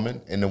love the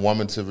woman and the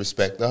woman to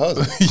respect the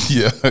husband.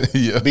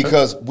 Yeah.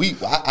 Because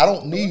I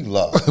don't need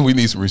love. We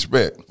need some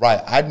respect. Right.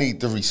 I need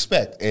the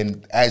respect.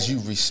 And as you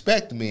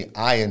respect me,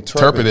 I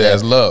interpret it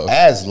as love.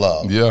 As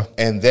love. Yeah.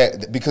 And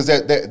that because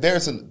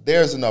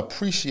there's an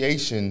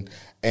appreciation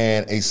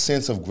and a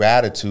sense of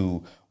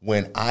gratitude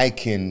when I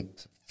can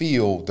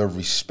feel the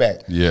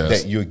respect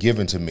that you're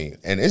giving to me.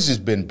 And it's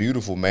just been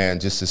beautiful,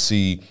 man, just to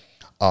see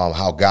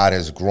how God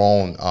has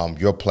grown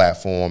your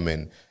platform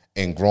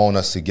and grown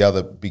us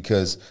together,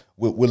 because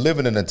we're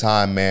living in a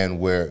time, man,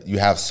 where you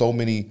have so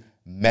many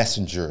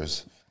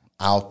messengers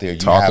out there.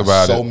 You have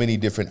so many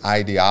different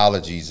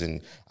ideologies.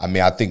 And I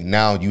mean, I think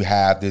now you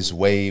have this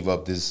wave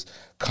of this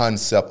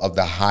concept of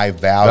the high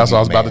value. That's what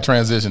I was about to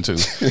transition to.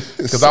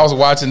 Because I was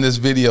watching this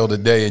video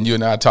today, and you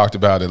and I talked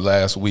about it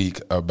last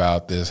week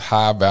about this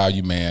high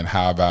value man,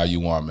 high value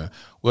woman.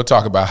 We'll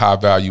talk about high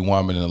value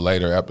woman in a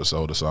later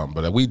episode or something,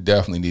 but we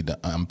definitely need to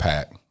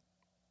unpack.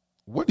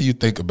 What do you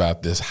think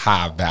about this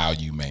high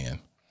value man?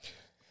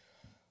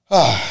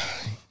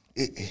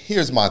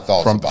 Here's my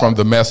thoughts from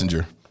the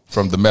messenger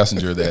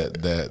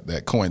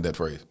that coined that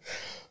phrase.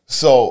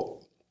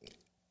 So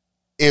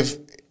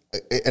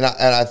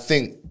I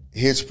think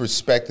his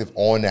perspective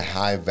on the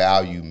high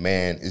value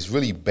man is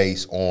really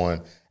based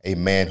on a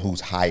man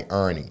who's high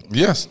earning.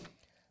 Yes.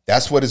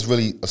 That's what it's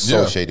really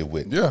associated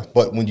with. Yeah.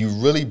 But when you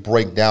really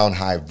break down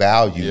high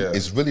value,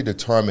 it's really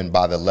determined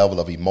by the level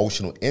of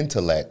emotional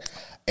intellect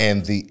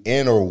and the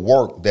inner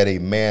work that a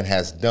man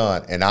has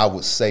done. And I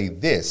would say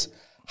this,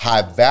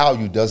 high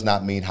value does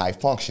not mean high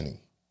functioning.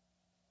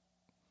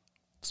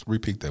 Let's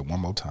repeat that one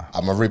more time.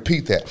 I'm going to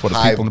repeat that. For the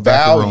high people in the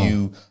back of the room.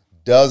 value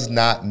does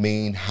not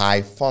mean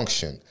high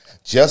function.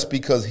 Just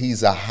because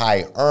he's a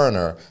high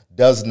earner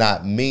does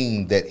not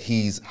mean that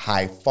he's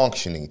high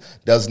functioning,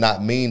 does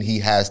not mean he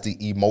has the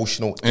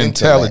emotional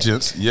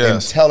intelligence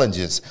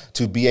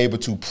to be able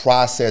to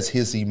process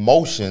his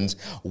emotions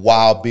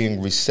while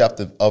being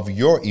receptive of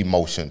your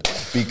emotion.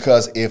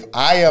 Because if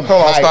I am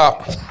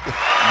stop.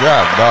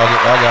 God, dog,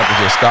 I got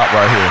to just stop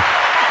right here.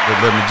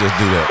 Let me just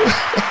do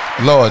that.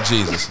 Lord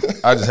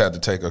Jesus, I just had to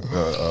take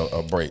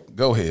a break.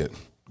 Go ahead.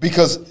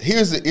 Because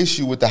here's the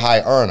issue with the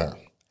high earner.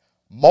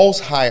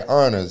 Most high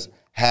earners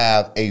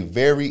have a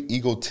very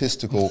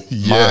egotistical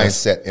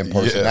mindset and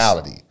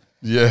personality.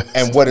 Yes.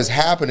 And what is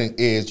happening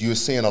is you're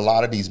seeing a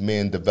lot of these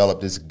men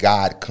develop this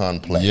God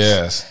complex.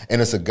 Yes. And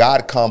it's a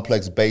God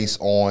complex based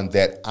on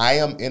that I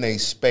am in a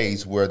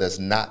space where there's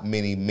not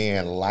many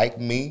men like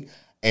me.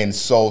 And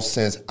so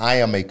since I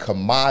am a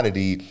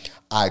commodity,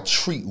 I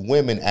treat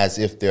women as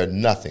if they're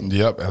nothing.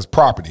 Yep, as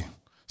property.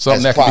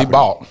 Something that can be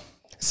bought.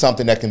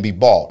 Something that can be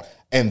bought.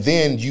 And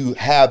then you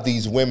have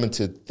these women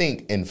to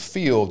think and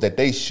feel that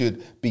they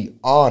should be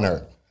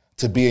honored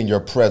to be in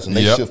your presence.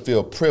 They should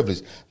feel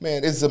privileged.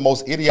 Man, it's the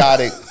most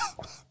idiotic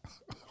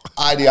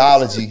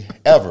ideology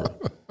ever.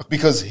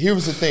 Because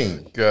here's the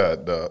thing.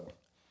 God, dog.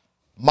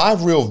 My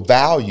real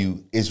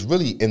value is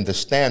really in the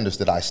standards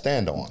that I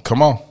stand on.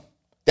 Come on.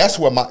 That's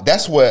where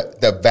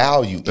the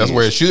value is. That's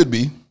where it should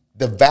be.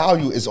 The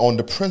value is on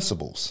the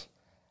principles.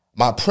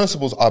 My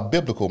principles are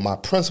biblical. My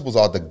principles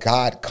are the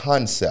God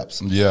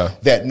concepts. Yeah.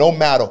 That no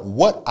matter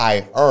what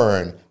I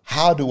earn,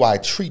 how do I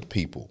treat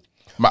people?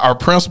 Our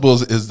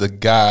principles is the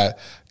God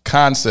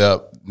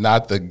concept,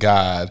 not the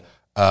God.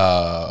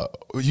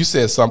 You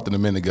said something a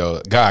minute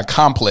ago, God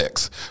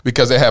complex,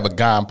 because they have a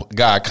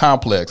God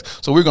complex.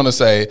 So we're going to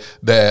say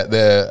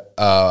that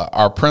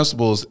our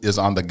principles is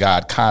on the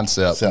God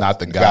concept, not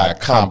the God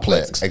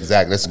complex.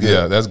 Exactly. That's good.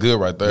 Yeah, that's good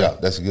right there. Yeah,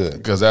 that's good.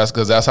 Because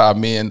that's how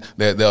men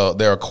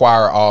they'll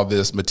acquire all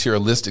this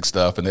materialistic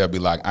stuff, and they'll be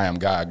like, "I am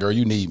God, girl.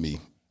 You need me,"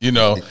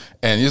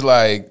 And he's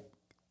like,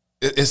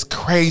 it's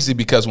crazy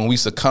because when we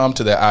succumb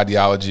to that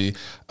ideology,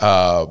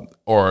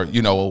 or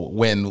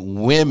when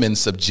women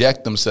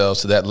subject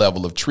themselves to that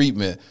level of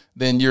treatment,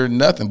 then you're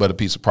nothing but a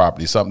piece of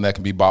property, something that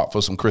can be bought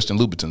for some Christian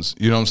Louboutins.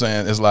 You know what I'm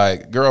saying? It's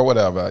like, girl,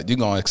 whatever. You're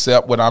going to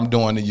accept what I'm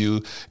doing to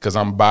you because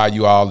I'm going to buy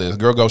you all this.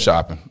 Girl, go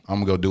shopping.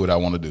 I'm going to go do what I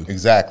want to do.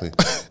 Exactly.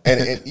 and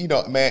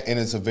man, and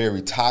it's a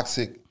very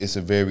toxic, it's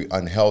a very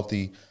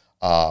unhealthy,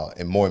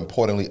 and more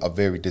importantly, a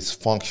very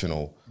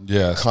dysfunctional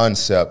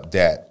concept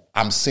that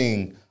I'm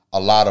seeing a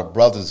lot of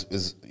brothers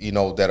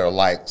that are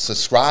like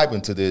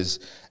subscribing to this.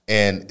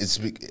 And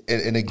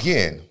and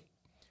again,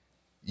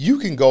 you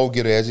can go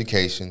get an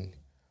education,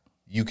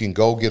 you can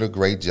go get a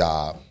great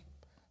job,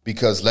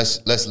 because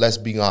let's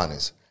be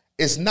honest,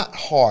 it's not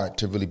hard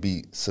to really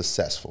be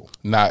successful.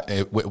 Not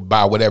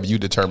by whatever you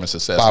determine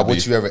success. By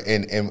what you ever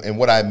and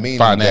what I mean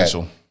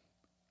financial.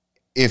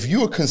 If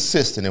you're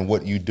consistent in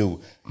what you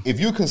do, if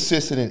you're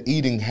consistent in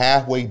eating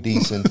halfway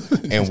decent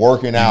and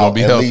working out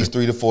at least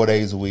 3 to 4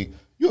 days a week,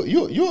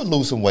 you'll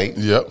lose some weight.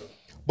 Yep.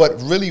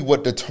 But really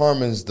what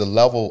determines the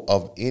level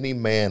of any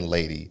man,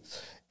 lady,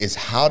 is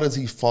how does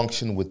he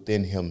function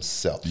within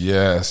himself?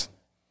 Yes.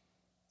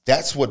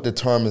 That's what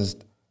determines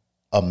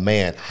a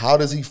man. How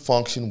does he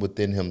function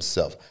within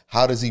himself?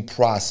 How does he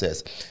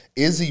process?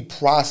 Is he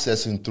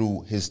processing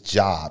through his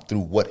job,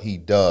 through what he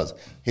does,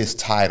 his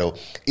title?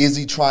 Is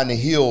he trying to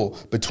heal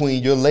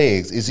between your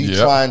legs? Is he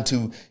trying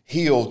to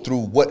heal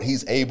through what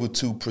he's able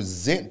to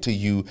present to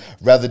you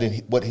rather than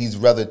what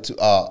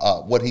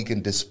what he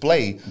can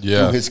display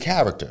through his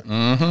character?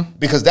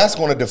 Because that's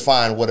going to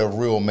define what a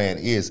real man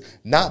is,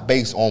 not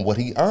based on what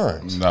he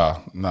earns.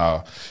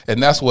 No.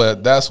 And that's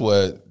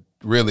what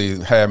really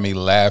had me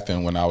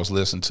laughing when I was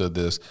listening to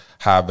this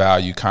high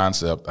value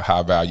concept, a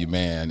high value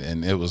man.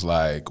 And it was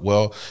like,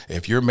 well,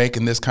 if you're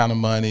making this kind of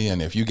money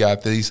and if you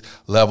got these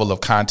level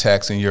of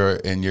contacts in your,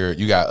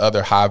 you got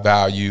other high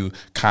value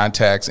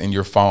contacts in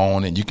your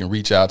phone and you can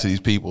reach out to these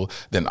people,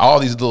 then all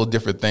these little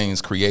different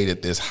things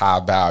created this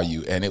high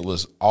value. And it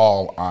was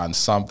all on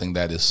something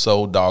that is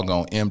so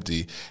doggone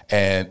empty.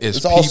 And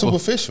it's all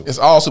superficial. It's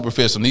all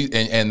superficial.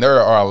 And there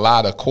are a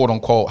lot of quote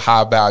unquote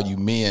high value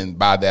men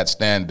by that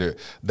standard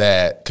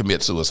that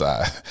commit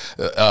suicide,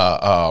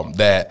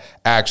 that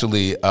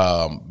actually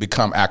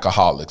become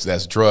alcoholics,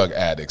 that's drug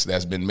addicts,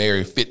 that's been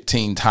married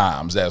 15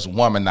 times, that's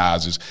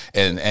womanizers,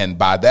 and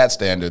by that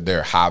standard,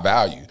 they're high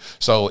value.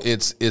 So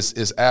it's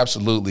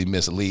absolutely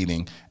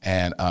misleading,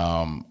 and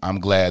I'm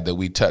glad that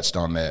we touched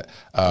on that.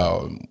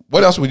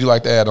 What else would you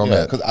like to add on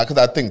that? Because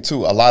I think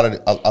too, a lot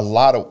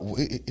of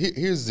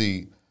here's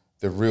the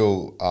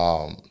real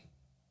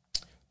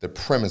the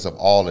premise of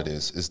all of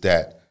this is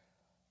that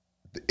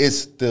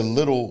it's the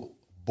little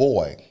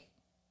boy.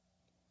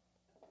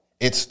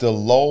 It's the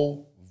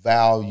low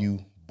value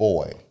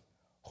boy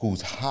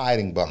who's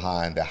hiding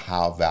behind the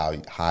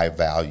high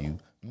value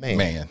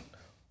man,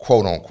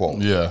 quote unquote.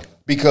 Yeah.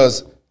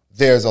 Because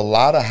there's a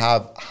lot of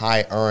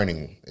high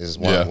earning, is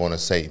what I want to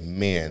say,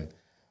 men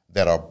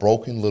that are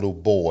broken little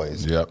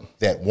boys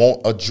that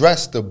won't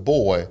address the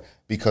boy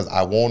because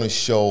I want to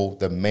show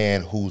the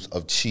man who's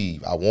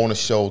achieved. I want to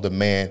show the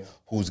man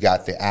who's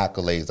got the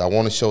accolades. I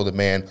want to show the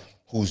man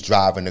who's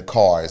driving the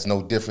car. It's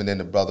no different than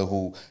the brother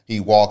who he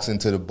walks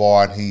into the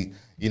bar and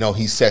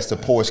he sets the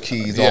Porsche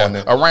keys on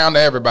them. Around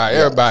everybody,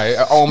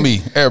 on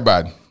me,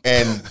 everybody.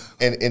 And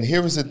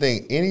here's the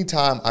thing.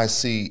 Anytime I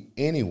see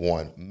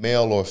anyone,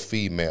 male or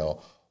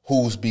female,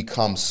 who's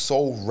become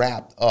so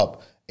wrapped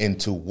up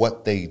into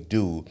what they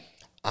do,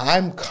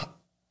 I'm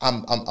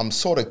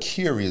sort of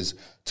curious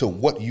to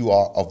what you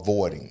are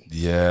avoiding.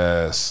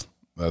 Yes,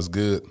 that's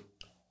good.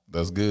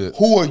 That's good.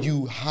 Who are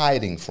you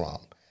hiding from?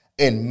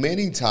 And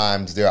many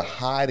times they're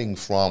hiding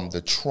from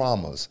the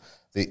traumas,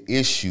 the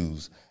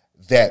issues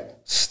that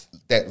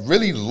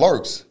really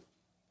lurks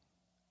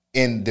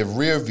in the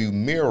rearview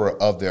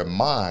mirror of their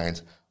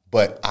minds,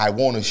 but I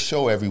want to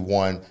show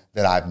everyone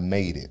that I've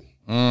made it.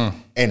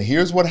 And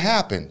here's what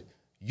happened.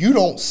 You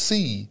don't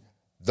see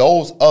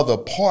those other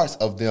parts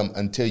of them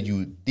until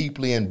you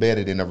deeply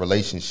embedded in a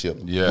relationship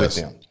with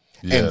them.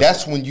 Yes. And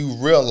that's when you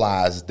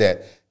realize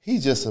that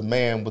he's just a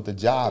man with a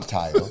job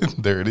title.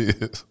 There it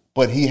is.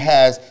 But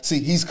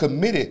he's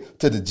committed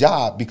to the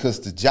job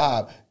because the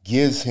job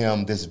gives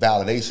him this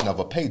validation of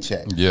a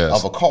paycheck,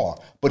 of a car.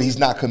 But he's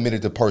not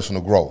committed to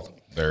personal growth.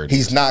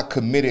 He's not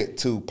committed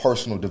to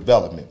personal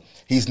development.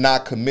 He's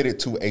not committed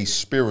to a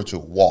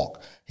spiritual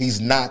walk.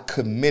 He's not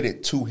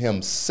committed to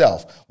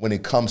himself when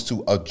it comes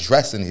to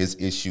addressing his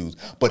issues.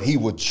 But he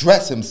will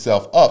dress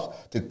himself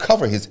up to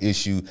cover his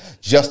issue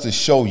just to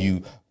show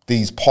you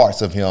these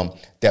parts of him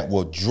that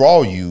will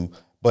draw you,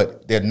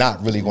 but they're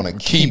not really going to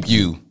keep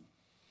you.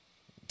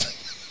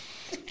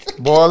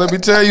 Boy, let me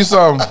tell you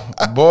something.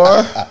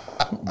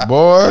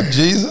 Boy,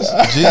 Jesus.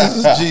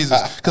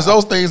 Because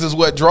those things is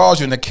what draws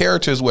you, and the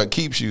character is what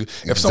keeps you.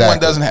 If someone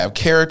doesn't have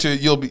character,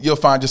 you'll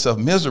find yourself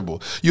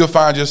miserable. You'll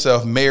find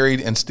yourself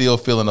married and still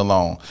feeling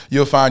alone.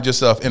 You'll find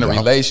yourself in a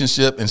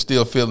relationship and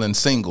still feeling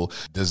single.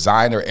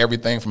 Designer,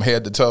 everything from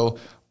head to toe,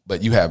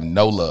 but you have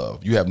no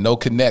love. You have no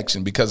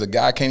connection because a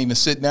guy can't even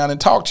sit down and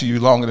talk to you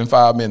longer than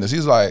 5 minutes.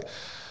 He's like,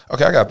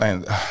 okay, I got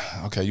things.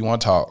 Okay, you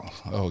want to talk?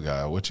 Oh,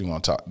 God, what you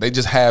want to talk? They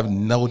just have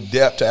no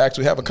depth to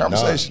actually have a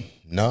conversation.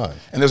 None.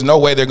 And there's no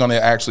way they're going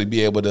to actually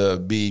be able to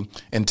be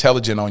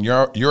intelligent on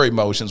your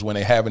emotions when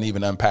they haven't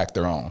even unpacked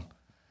their own.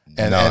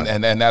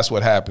 And that's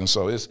what happens.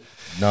 So it's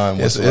none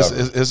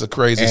whatsoever. It's a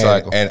crazy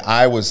cycle. And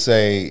I would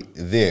say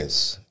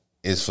this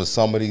is for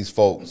some of these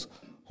folks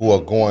who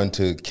are going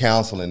to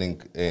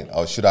counseling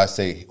or should I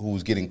say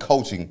who's getting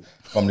coaching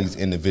from these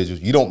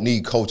individuals. You don't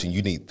need coaching.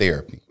 You need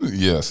therapy.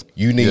 Yes.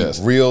 You need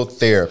real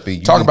therapy.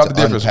 Talk about the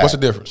difference. What's the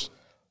difference?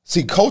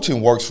 See,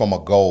 coaching works from a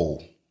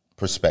goal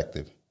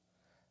perspective.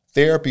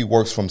 Therapy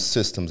works from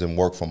systems and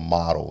work from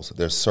models.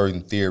 There's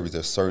certain theories.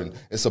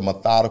 It's a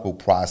methodical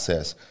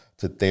process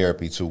to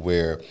therapy to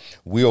where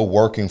we are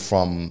working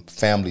from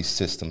family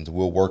systems.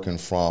 We're working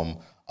from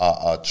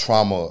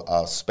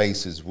trauma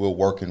spaces. We're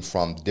working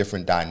from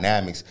different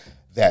dynamics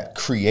that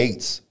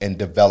creates and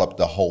develop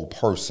the whole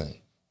person.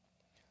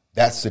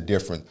 That's the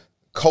difference.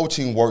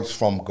 Coaching works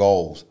from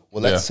goals.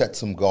 Well, let's set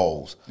some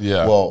goals.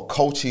 Yeah. Well,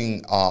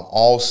 coaching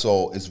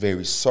also is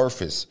very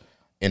surface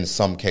in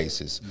some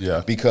cases.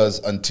 Yeah. Because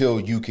until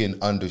you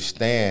can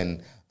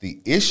understand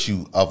the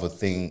issue of a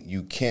thing,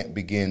 you can't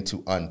begin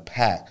to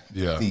unpack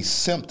the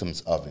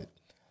symptoms of it.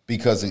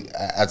 Because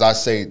as I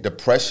say,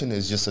 depression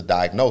is just a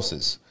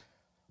diagnosis.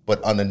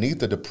 But underneath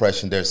the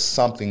depression, there's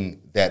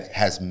something that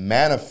has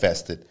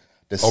manifested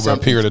over a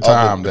period of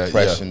time,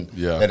 depression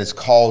that is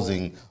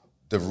causing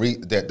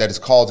that is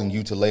causing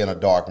you to lay in a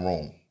dark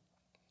room.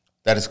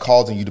 That is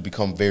causing you to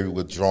become very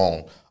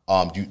withdrawn.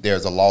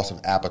 There's a loss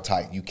of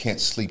appetite. You can't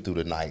sleep through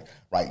the night,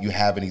 right? You're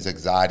having these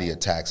anxiety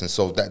attacks. And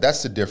so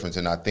that's the difference.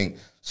 And I think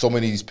so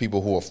many of these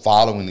people who are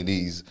following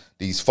these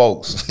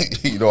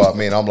folks, you know what I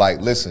mean? I'm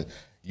like, listen,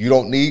 you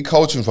don't need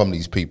coaching from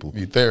these people.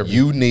 You need therapy.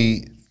 You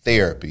need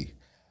therapy,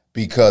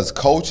 because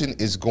coaching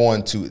is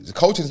not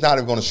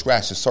even going to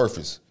scratch the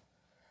surface,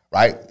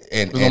 right?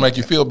 And it's going to make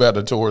you feel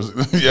better towards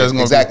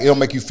exactly. It'll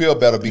make you feel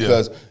better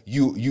because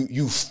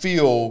you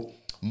feel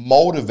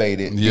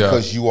motivated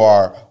because you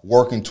are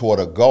working toward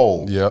a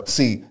goal. Yep.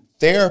 See,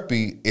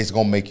 therapy is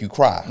going to make you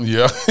cry.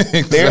 Yeah.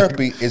 Exactly.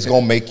 Therapy is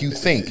going to make you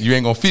think. You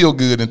ain't going to feel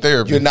good in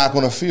therapy. You're not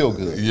going to feel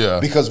good. Yeah.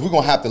 Because we're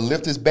going to have to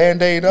lift this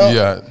Band-Aid up.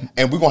 Yeah.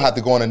 And we're going to have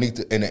to go underneath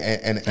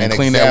and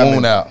clean that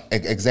wound out.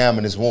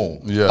 Examine this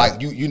wound. Yeah.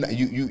 Like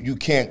you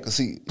can't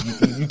see,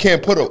 you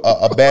can't put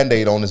a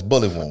Band-Aid on this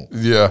bullet wound.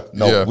 Yeah.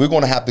 No, we're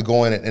going to have to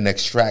go in and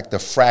extract the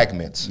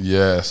fragments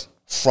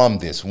from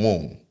this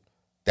wound.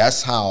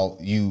 That's how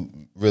you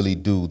really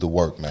do the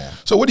work, man.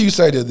 So what do you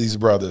say to these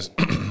brothers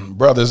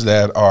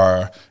that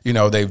are,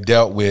 they've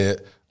dealt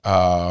with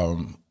a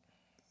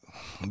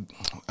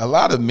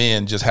lot of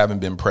men just haven't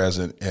been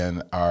present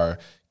in our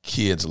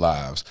kids'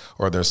 lives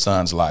or their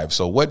sons' lives.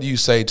 So what do you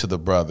say to the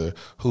brother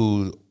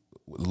who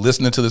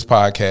listening to this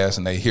podcast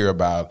and they hear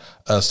about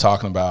us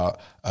talking about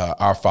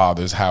our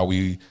fathers, how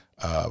we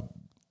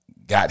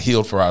got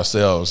healed for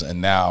ourselves,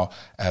 and now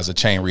as a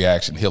chain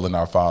reaction, healing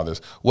our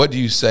fathers? What do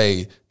you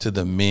say to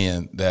the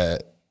men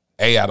that,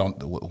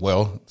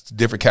 it's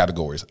different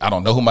categories. I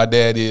don't know who my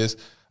dad is.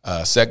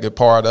 Second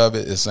part of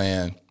it is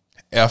saying,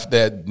 F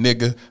that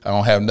nigga, I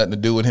don't have nothing to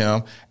do with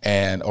him.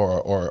 And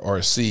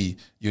or C,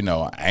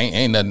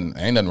 ain't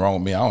nothing wrong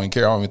with me. I don't even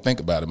care. I don't even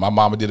think about it. My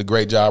mama did a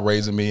great job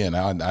raising me, and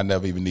I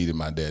never even needed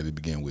my dad to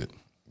begin with.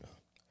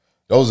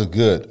 Those are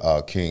good,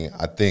 King.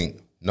 I think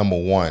number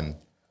one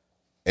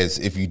is,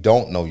 if you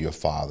don't know your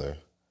father,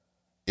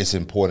 it's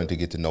important to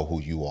get to know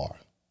who you are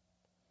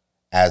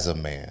as a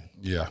man.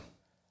 Yeah.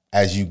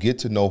 As you get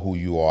to know who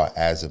you are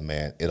as a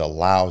man, it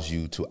allows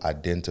you to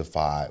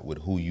identify with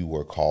who you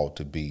were called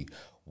to be.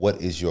 What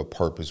is your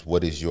purpose?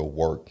 What is your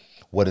work?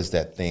 What is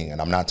that thing?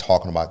 And I'm not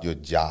talking about your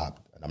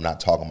job, and I'm not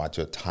talking about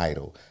your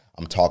title.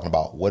 I'm talking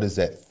about what is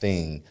that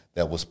thing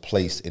that was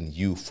placed in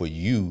you for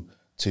you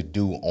to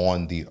do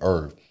on the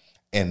earth.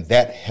 And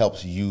that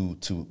helps you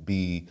to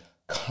be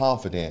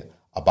confident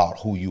about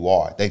who you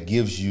are. That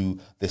gives you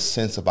the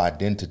sense of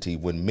identity.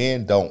 When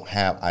men don't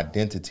have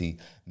identity,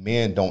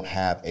 men don't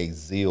have a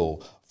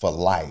zeal for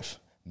life.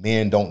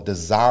 Men don't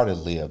desire to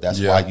live.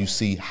 That's why you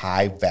see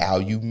high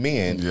value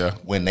men,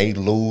 when they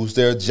lose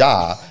their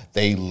job,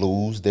 they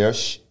lose their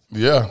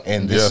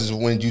And this is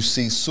when you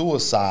see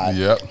suicide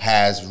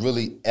has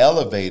really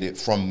elevated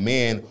from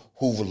men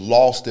who've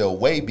lost their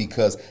way,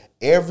 because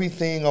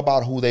everything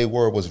about who they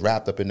were was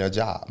wrapped up in their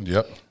job.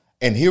 Yep.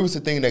 And here was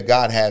the thing that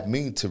God had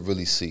me to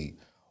really see.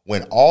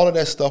 When all of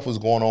that stuff was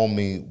going on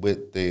me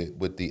with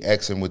the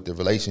ex and with the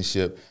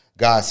relationship,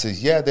 God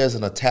says, there's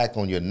an attack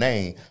on your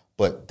name,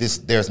 but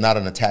there's not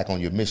an attack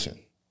on your mission.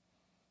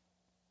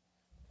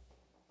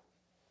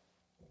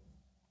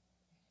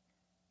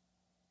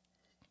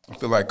 I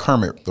feel like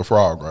Kermit the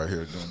Frog right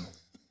here doing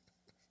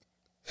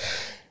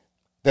this.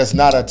 There's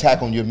not an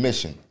attack on your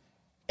mission.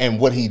 And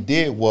what he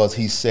did was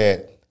he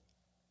said,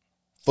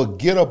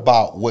 forget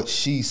about what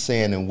she's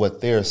saying and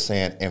what they're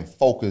saying and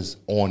focus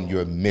on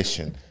your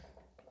mission.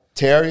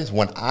 Terry,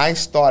 when I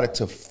started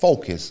to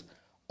focus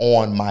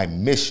on my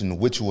mission,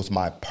 which was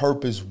my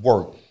purpose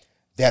work,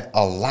 that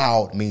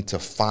allowed me to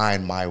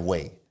find my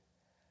way.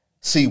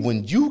 See,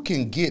 when you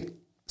can get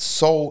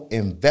so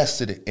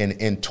invested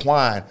and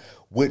entwined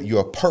with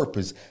your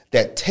purpose,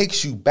 that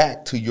takes you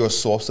back to your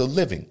source of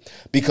living.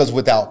 Because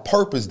without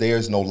purpose, there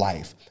is no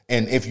life.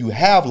 And if you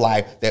have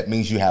life, that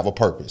means you have a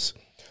purpose.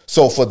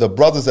 So for the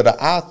brothers that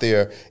are out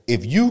there,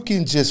 if you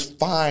can just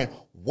find,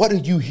 what are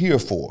you here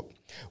for?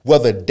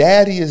 Whether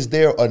daddy is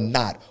there or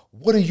not,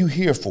 what are you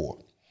here for?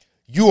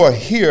 You are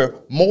here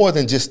more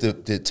than just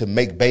to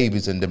make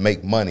babies and to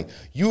make money.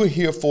 You are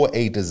here for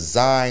a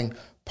design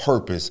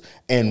purpose.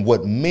 And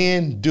what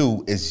men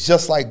do is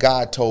just like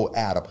God told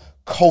Adam,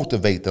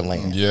 cultivate the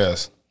land.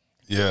 Yes.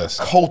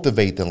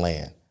 Cultivate the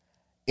land.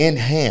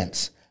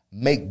 Enhance,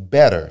 make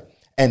better.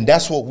 And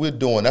that's what we're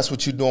doing. That's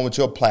what you're doing with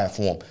your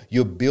platform.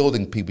 You're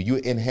building people.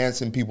 You're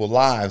enhancing people's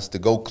lives to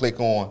go click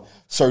on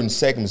certain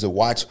segments to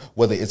watch,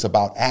 whether it's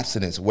about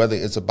abstinence, whether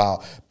it's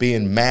about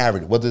being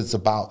married, whether it's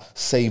about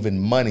saving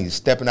money,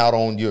 stepping out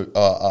on your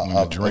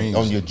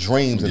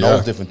dreams and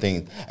those different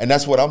things. And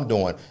that's what I'm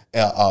doing,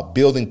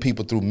 building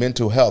people through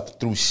mental health,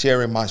 through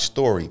sharing my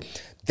story.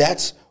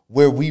 That's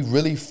where we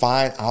really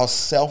find our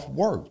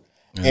self-worth.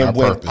 And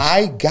when purpose.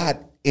 I got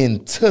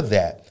into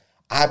that,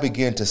 I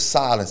began to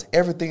silence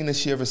everything that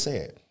she ever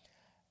said.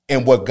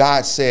 And what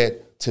God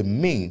said to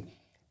me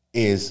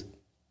is,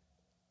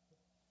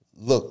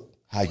 look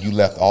how you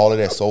left all of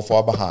that so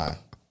far behind.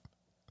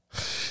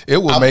 It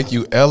will make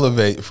you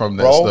elevate from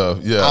that stuff.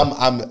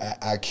 Yeah,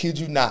 I kid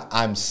you not.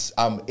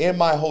 I'm in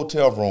my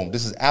hotel room.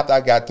 This is after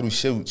I got through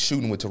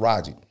shooting with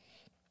Taraji.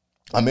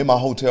 I'm in my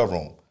hotel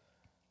room.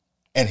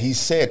 And he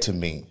said to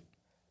me,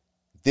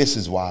 this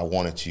is why I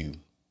wanted you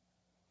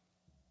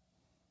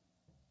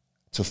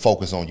to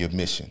focus on your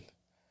mission,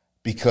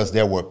 because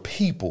there were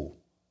people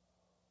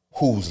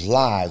whose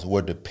lives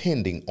were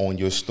depending on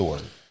your story.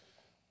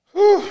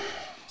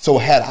 So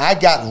had I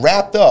got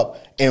wrapped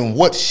up in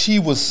what she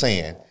was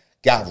saying,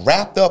 got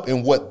wrapped up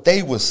in what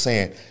they were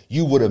saying,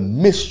 you would have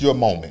missed your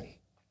moment.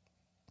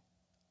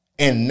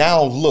 And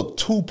now look,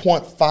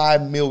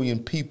 2.5 million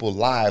people's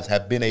lives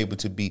have been able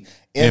to be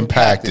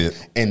impacted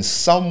in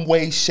some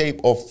way,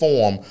 shape, or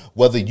form,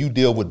 whether you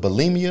deal with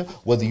bulimia,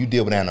 whether you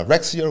deal with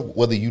anorexia,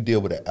 whether you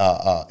deal with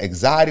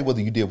anxiety, whether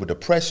you deal with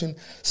depression.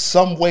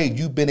 Some way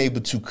you've been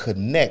able to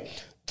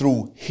connect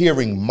through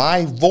hearing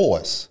my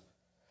voice,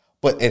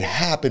 but it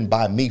happened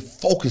by me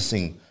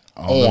focusing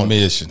on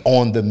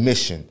the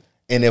mission.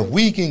 And if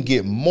we can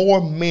get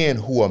more men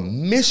who are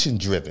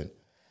mission-driven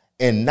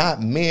and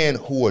not men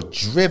who are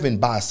driven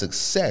by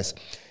success,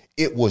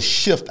 it will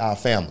shift our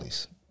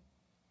families.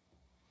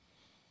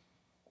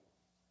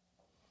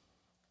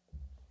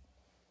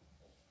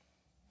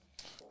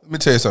 Let me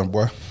tell you something,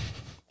 boy.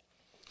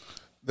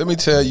 Let me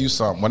tell you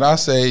something. When I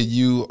say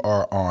you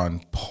are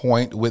on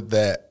point with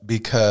that,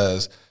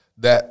 because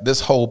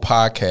this whole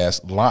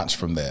podcast launched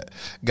from that.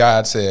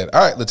 God said,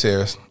 all right,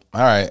 Lateris,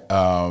 all right,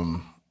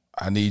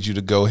 I need you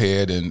to go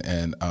ahead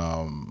and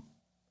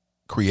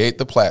create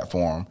the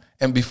platform.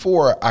 And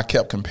before, I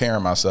kept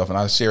comparing myself, and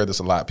I share this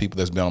a lot, people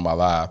that's been on my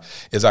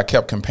live, is I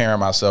kept comparing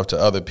myself to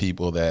other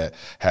people that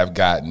have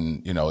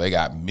gotten, they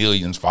got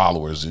millions of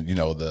followers,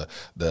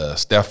 the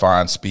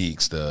Stefan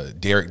Speaks, the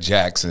Derek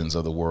Jacksons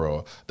of the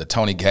world, the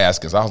Tony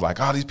Gaskins. I was like,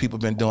 these people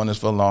have been doing this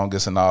for the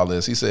longest and all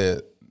this. He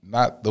said,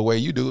 not the way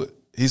you do it.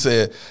 He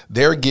said,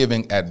 they're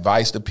giving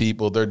advice to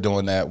people. They're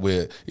doing that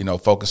with,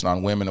 focusing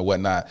on women and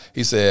whatnot.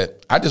 He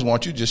said, I just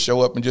want you to just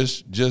show up and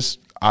just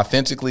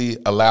authentically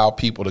allow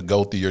people to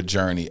go through your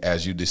journey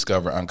as you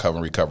discover, uncover,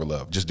 and recover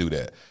love. Just do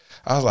that.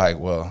 I was like,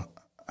 well,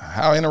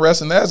 how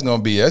interesting that's going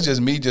to be. That's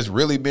just me just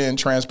really being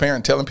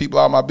transparent, telling people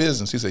all my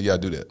business. He said, yeah,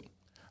 do that.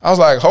 I was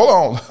like, hold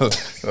on.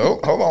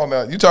 Hold on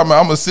now. You talking about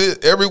I'm going to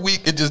sit every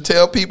week and just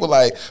tell people,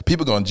 like,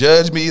 people going to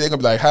judge me. They're going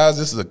to be like, how is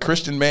this a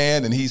Christian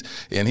man and he's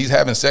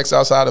having sex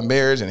outside of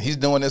marriage and he's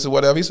doing this or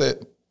whatever. He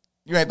said,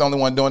 you ain't the only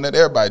one doing that.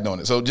 Everybody doing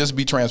it. So just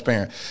be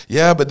transparent.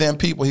 Yeah, but then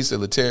people, he said,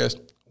 Lateris,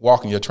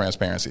 walk in your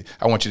transparency.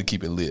 I want you to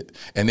keep it lit.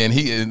 And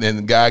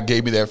then God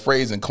gave me that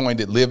phrase and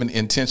coined it, living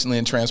intentionally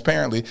and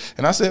transparently.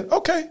 And I said,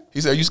 okay. He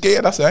said, are you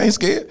scared? I said, I ain't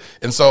scared.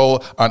 And so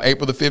on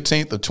April the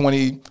 15th of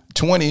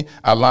 2020,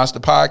 I launched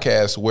a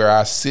podcast where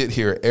I sit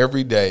here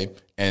every day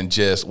and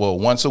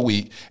once a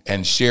week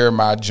and share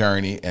my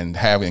journey and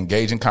have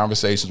engaging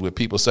conversations with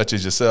people such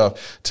as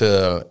yourself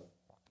to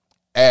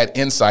add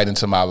insight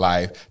into my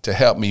life to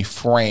help me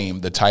frame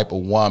the type of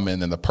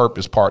woman and the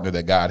purpose partner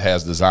that God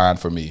has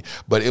designed for me.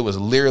 But it was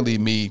literally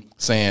me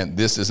saying,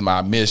 this is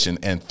my mission.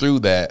 And through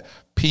that,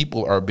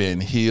 people are being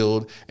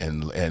healed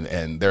and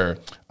they're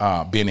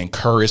being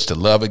encouraged to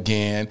love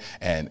again,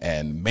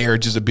 and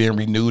marriages are being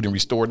renewed and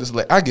restored.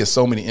 I get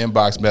so many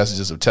inbox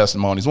messages of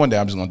testimonies. One day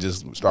I'm just going to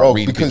start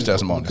reading people's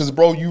testimonies. Because,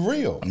 bro, you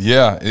real.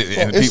 Yeah.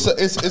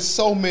 It's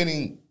so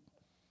many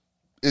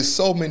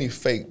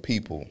fake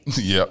people.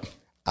 Yep.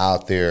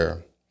 Out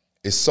there.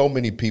 It's so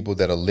many people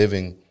that are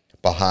living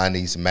behind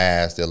these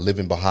masks. They're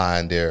living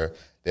behind their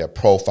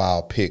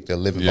profile pic. They're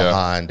living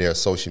behind their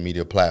social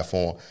media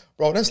platform.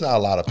 Bro, that's not a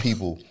lot of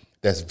people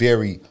that's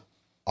very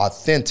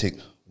authentic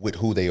with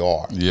who they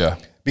are. Yeah.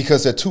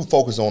 Because they're too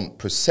focused on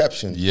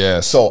perception.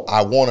 Yes. So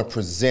I want to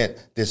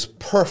present this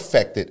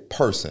perfected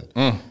person.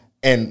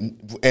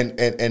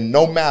 And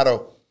no matter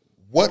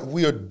what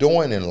we are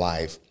doing in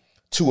life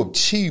to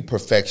achieve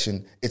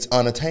perfection, it's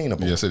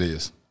unattainable. Yes, it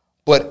is.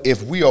 But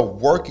if we are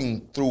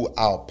working through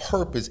our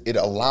purpose, it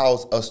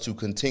allows us to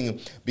continue.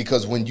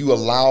 Because when you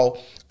allow,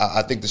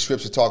 I think the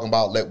scripture talking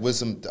about let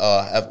wisdom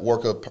have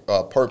work a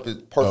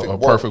perfect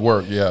work. Perfect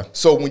work, yeah.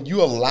 So when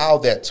you allow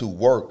that to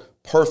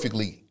work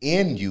perfectly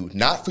in you,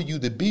 not for you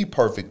to be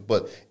perfect,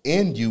 but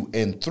in you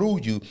and through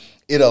you,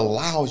 it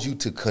allows you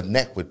to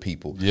connect with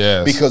people.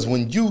 Yes. Because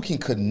when you can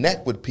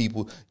connect with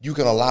people, you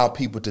can allow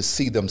people to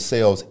see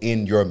themselves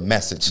in your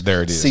message.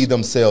 There it is. See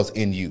themselves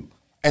in you.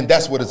 And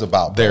that's what it's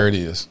about, bro. There it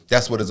is.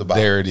 That's what it's about.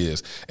 There it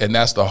is. And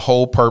that's the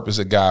whole purpose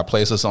that God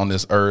placed us on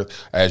this earth.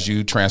 As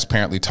you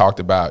transparently talked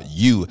about,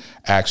 you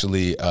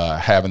actually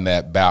having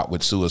that bout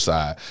with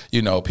suicide.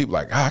 You know, people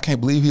like, I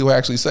can't believe he would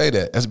actually say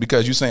that. That's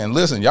because you're saying,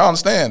 listen, y'all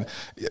understand,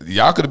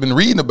 y'all could have been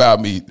reading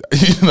about me,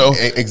 you know.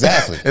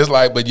 Exactly. It's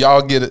like, but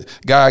y'all get it.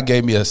 God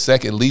gave me a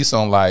second lease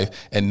on life,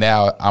 and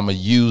now I'm going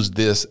to use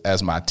this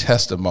as my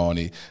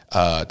testimony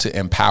to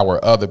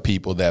empower other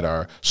people that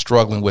are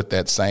struggling with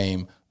those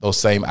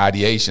same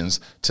ideations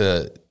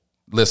to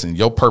listen,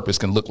 your purpose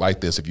can look like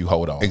this if you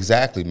hold on.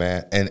 Exactly,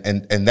 man.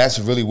 And that's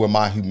really where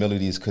my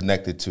humility is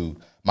connected to.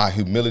 My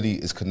humility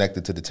is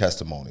connected to the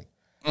testimony.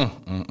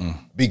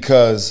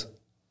 Because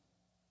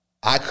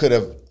I could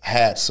have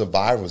had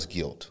survivor's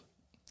guilt,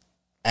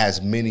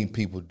 as many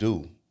people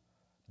do.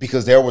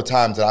 Because there were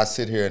times that I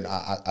sit here and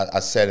I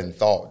sat and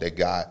thought that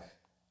God,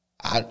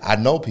 I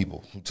know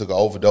people who took an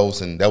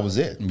overdose and that was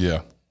it.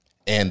 Yeah.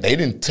 And they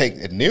didn't take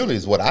it nearly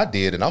as what I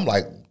did. And I'm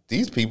like,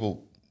 these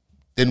people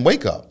didn't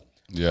wake up.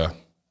 Yeah.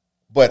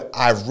 But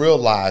I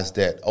realized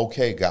that,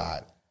 okay,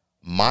 God,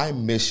 my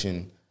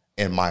mission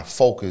and my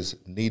focus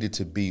needed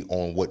to be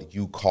on what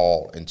you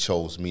called and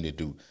chose me to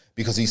do.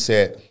 Because he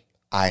said,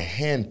 I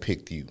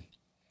handpicked you.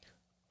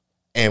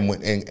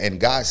 And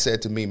God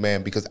said to me,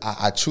 man, because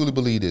I truly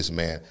believe this,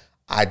 man,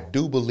 I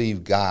do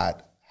believe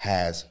God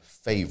has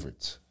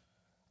favorites.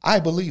 I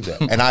believe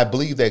that. And I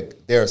believe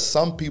that there are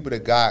some people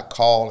that God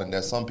called and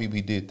there's some people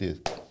he did this.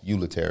 You,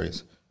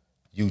 Latarius.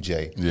 You,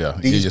 Jay. Yeah,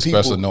 these your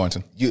people, special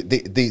anointing.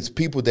 These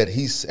people that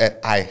he said,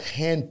 I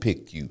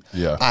handpicked you.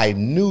 Yeah. I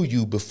knew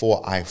you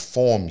before I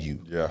formed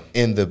you. Yeah.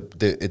 In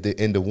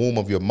the womb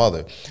of your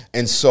mother.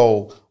 And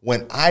so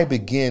when I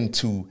began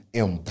to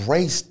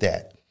embrace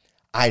that,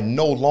 I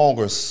no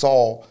longer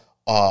saw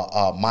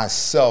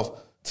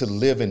myself to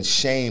live in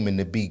shame and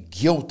to be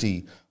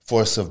guilty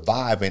for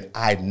surviving.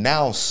 I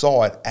now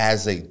saw it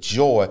as a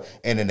joy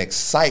and an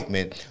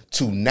excitement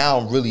to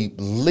now really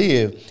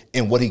live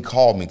in what he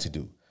called me to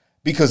do.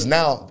 Because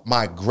now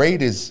my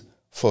greatest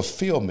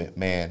fulfillment,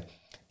 man,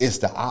 is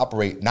to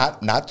operate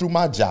not through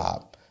my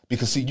job.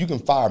 Because, see, you can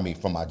fire me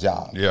from my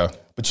job. Yeah.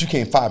 But you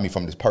can't fire me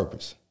from this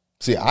purpose.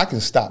 See, I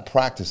can stop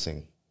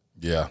practicing.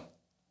 Yeah.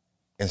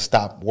 And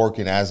stop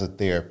working as a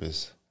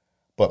therapist.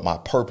 But my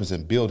purpose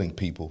in building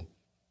people,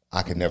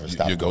 I can never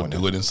stop. You go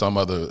do it in some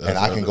other. And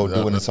I can go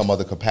do it in some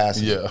other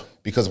capacity. Yeah.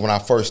 Because when I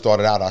first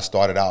started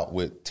out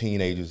with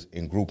teenagers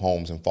in group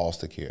homes and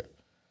foster care.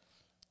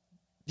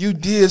 You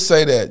did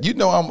say that. You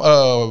know,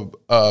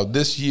 I'm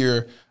this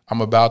year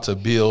I'm about to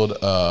build.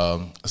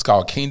 It's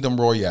called Kingdom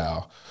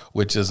Royale,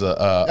 which is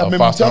a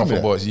foster home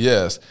for boys.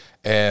 Yes,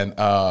 and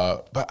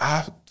but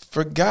I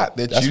forgot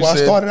that that's you where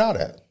said, I started out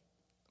at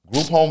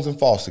group homes and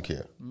foster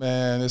care.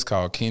 Man, it's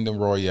called Kingdom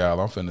Royale.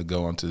 I'm finna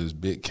go into this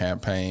big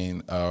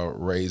campaign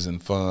raising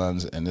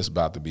funds, and it's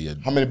about to be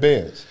how many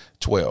beds?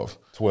 12.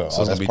 12.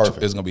 So that's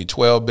perfect. It's gonna be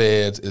 12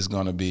 beds. It's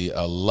gonna be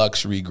a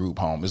luxury group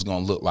home. It's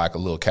gonna look like a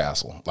little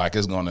castle. Like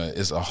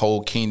it's a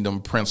whole kingdom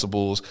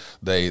principles.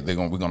 We're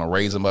gonna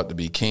raise them up to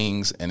be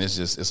kings, and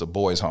it's a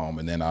boys' home,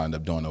 and then I end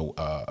up doing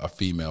a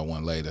female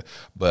one later.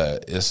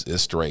 But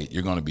it's straight.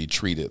 You're gonna be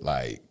treated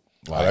like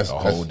a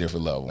whole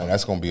different level. Man,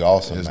 that's gonna be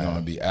awesome. It's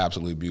gonna be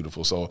absolutely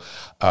beautiful. So,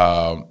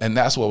 and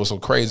that's what was so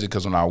crazy,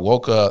 because when I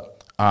woke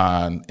up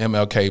on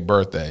MLK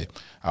birthday,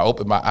 I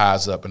opened my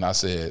eyes up and I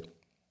said,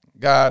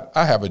 God,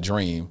 I have a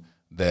dream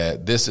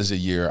that this is a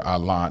year I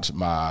launch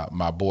my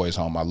boys'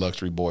 home, my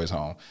luxury boys'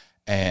 home.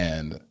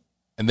 And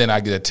then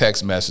I get a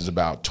text message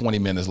about 20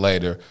 minutes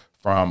later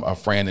from a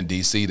friend in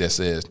D.C. that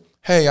says,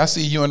 hey, I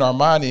see you and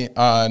Armani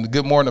on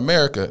Good Morning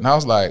America. And I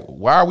was like,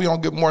 why are we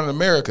on Good Morning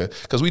America?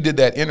 Because we did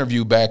that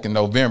interview back in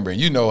November. And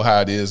you know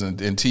how it is in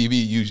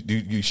TV.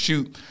 You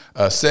shoot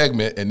a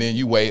segment and then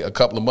you wait a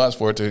couple of months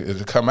for it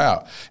to come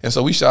out. And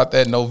so we shot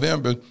that in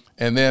November.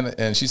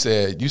 And she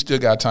said, you still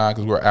got time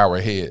because we're an hour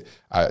ahead.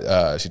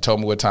 She told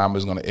me what time it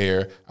was going to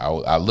air.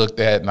 I looked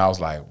at it and I was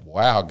like,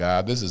 wow,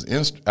 God, this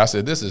is I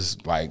said, this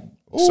is like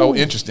so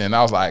interesting. And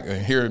I was like,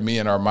 here me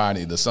and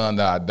Armani, the son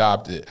that I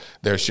adopted,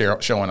 they're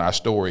showing our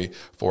story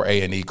for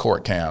A&E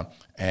Court Cam.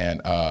 And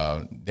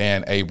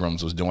Dan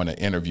Abrams was doing an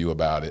interview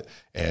about it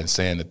and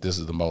saying that this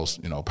is the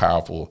most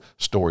powerful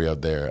story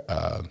of their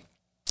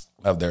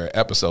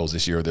episodes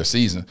this year, of their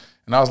season.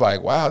 And I was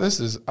like, wow, I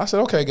said,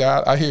 okay,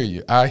 God, I hear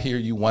you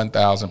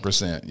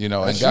 1,000%,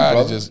 and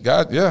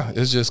God,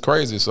 it's just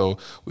crazy. So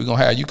we're going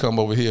to have you come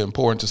over here and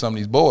pour into some of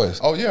these boys.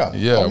 Oh yeah.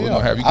 Yeah. We're going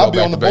to have you go I'll be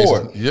back on the to basics.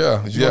 board.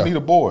 Yeah. You're going to need a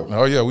board.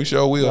 Oh yeah, we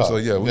sure will. Yeah. So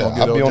yeah, we're going to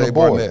get I'll be on the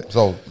board. Barnett.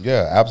 So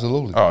yeah,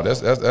 absolutely. Oh,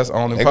 that's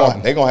on the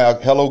problem. They're going to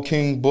have Hello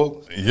King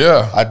book.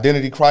 Yeah.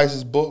 Identity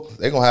Crisis book.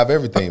 They're going to have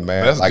everything,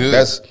 man.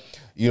 That's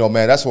good.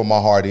 Man, that's what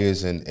my heart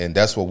is, and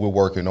that's what we're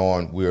working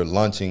on. We're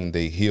launching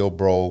the Heal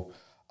Bro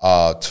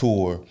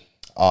tour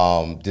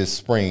this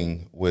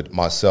spring with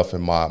myself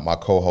and my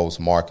co-host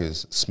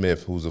Marcus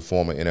Smith, who's a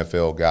former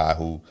NFL guy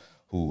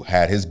who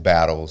had his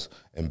battles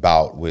and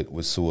bout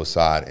with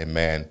suicide. And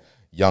man,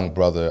 young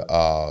brother,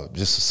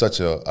 just such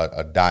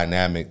a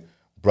dynamic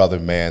brother,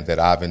 man, that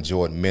I've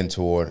enjoyed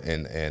mentored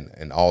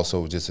and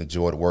also just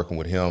enjoyed working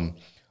with him.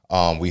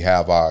 We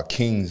have our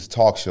King's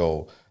Talk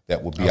Show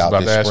that will be out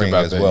this spring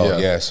as well.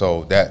 Yeah,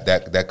 so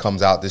that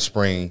comes out this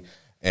spring.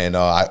 And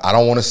I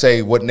don't want to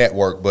say what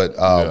network, but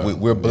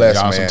we're blessed,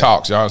 y'all man.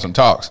 Y'all on some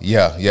talks.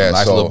 Yeah.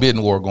 Nice little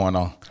bidding war going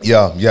on.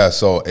 Yeah.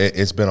 So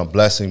it's been a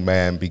blessing,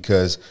 man,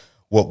 because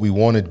what we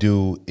want to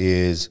do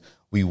is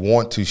we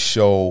want to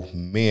show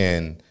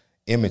men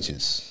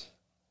images,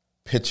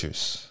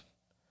 pictures,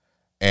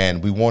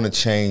 and we want to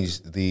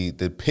change the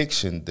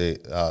depiction,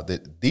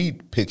 the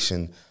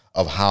depiction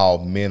of how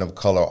men of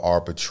color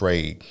are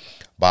portrayed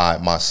by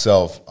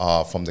myself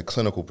from the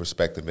clinical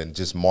perspective, and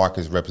just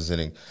Marcus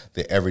representing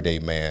the everyday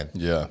man.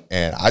 Yeah.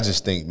 And I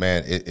just think,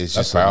 man, it's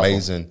just powerful. an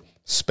amazing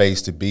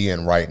space to be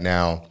in right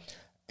now.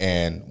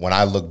 And when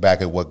I look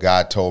back at what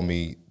God told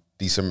me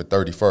December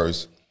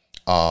 31st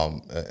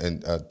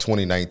in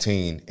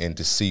 2019, and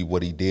to see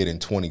what he did in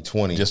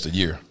 2020. Just a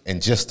year. In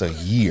just a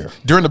year.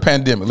 During the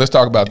pandemic. Let's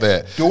talk about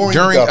that.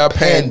 During a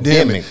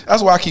pandemic.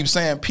 That's why I keep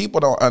saying people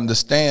don't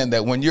understand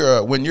that when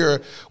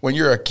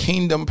you're a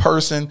kingdom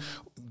person,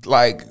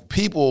 like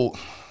people,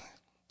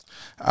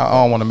 I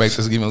don't want to make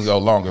this even go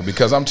longer,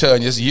 because I'm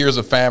telling you, it's years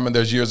of famine,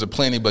 there's years of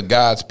plenty, but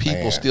God's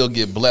people still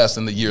get blessed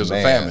in the years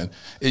of famine.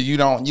 You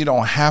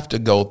don't have to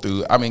go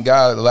through. I mean,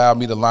 God allowed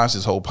me to launch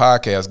this whole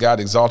podcast. God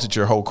exalted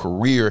your whole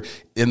career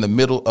in the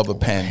middle of a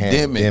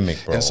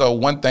pandemic. Bro. And so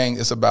one thing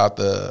is about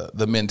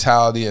the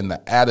mentality and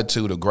the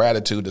attitude of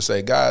gratitude to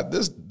say, God,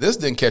 this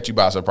didn't catch you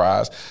by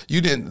surprise.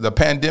 The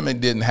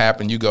pandemic didn't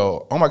happen. You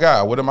go, oh my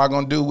God, what am I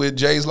going to do with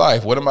Jay's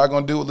life? What am I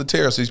going to do with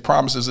Laterra's? These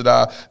promises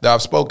that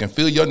I've spoken,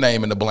 fill your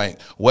name in the blank.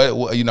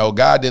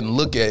 God didn't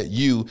look at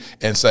you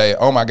and say,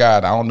 oh my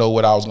God, I don't know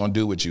what I was going to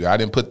do with you. I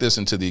didn't put this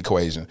into the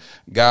equation.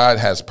 God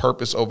has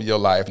purpose over your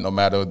life, no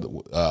matter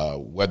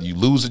whether you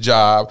lose a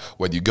job,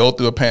 whether you go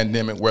through a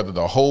pandemic, whether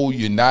the whole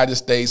United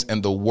States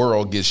and the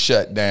world gets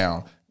shut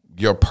down.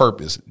 Your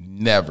purpose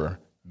never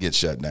gets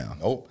shut down.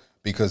 Nope.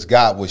 Because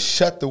God will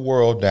shut the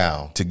world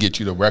down to get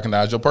you to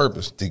recognize your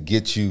purpose, to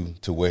get you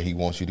to where he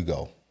wants you to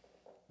go.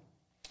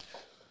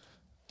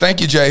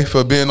 Thank you, Jay,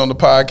 for being on the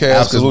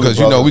podcast. Absolutely,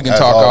 because we can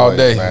talk always, all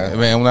day.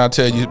 Man, when I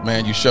tell you,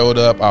 man, you showed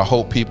up. I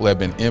hope people have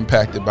been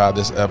impacted by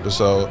this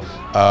episode.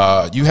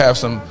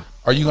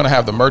 Are you going to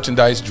have the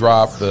merchandise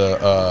drop,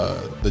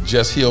 the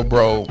Just Heal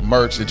Bro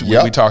merch that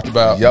we talked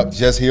about? Yep,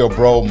 Just Heal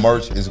Bro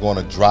merch is going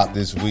to drop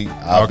this week.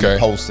 I'll be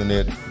posting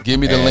it. Give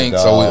me the link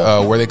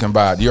where they can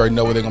buy it. You already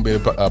know where they're going to be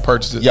able to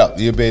purchase it? Yep,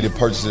 you'll be able to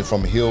purchase it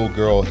from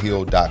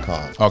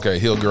healgirlheal.com. Okay,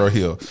 Heal Girl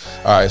Heal.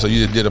 All right, so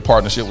you did a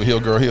partnership with Heal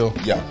Girl Heal?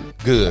 Yeah.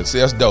 Good. See,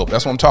 that's dope.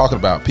 That's what I'm talking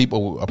about.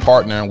 People are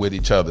partnering with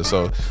each other.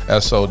 So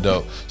that's so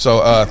dope.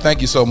 So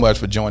thank you so much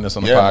for joining us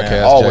on the podcast.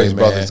 Man. Always, Jay,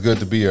 brother. Man. It's good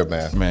to be here,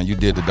 man. Man, you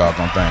did the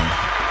doggone thing.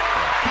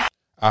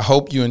 I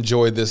hope you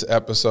enjoyed this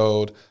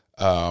episode.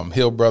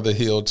 Heal Brother,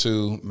 Heal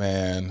too,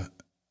 man.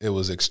 It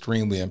was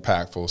extremely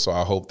impactful. So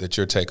I hope that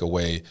your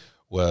takeaway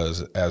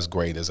was as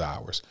great as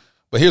ours.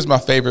 But here's my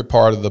favorite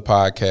part of the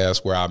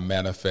podcast, where I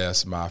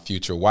manifest my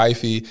future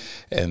wifey.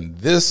 And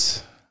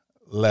this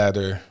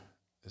letter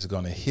is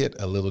going to hit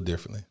a little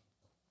differently.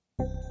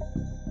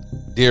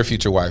 Dear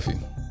future wifey,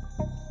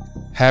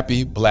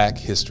 happy Black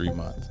History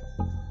Month.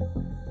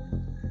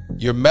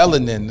 Your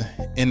melanin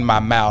in my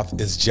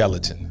mouth is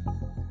gelatin.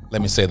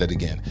 Let me say that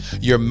again.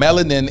 Your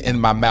melanin in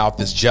my mouth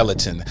is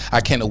gelatin.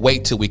 I can't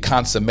wait till we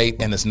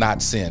consummate and it's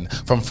not sin.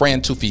 From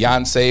friend to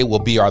fiance will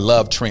be our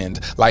love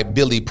trend. Like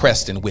Billy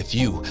Preston, with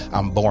you,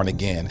 I'm born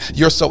again.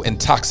 You're so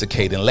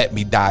intoxicating, let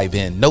me dive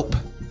in. Nope,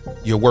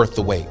 you're worth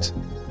the wait.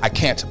 I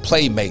can't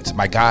playmate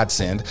my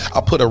godsend.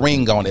 I'll put a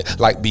ring on it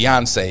like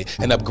Beyonce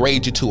and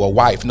upgrade you to a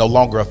wife, no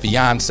longer a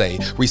fiance.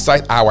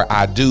 Recite our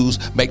I do's,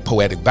 make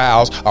poetic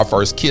vows. Our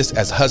first kiss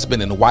as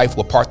husband and wife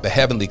will part the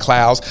heavenly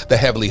clouds. The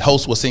heavenly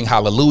host will sing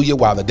hallelujah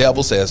while the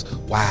devil says,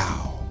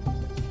 wow.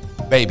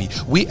 Baby,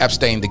 we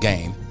abstain the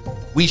gain.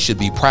 We should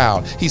be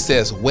proud. He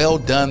says, well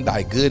done,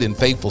 thy good and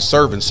faithful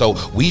servant. So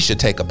we should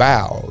take a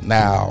bow.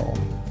 Now,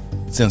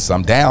 since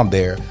I'm down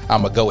there,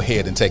 I'm going to go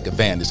ahead and take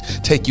advantage.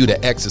 Take you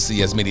to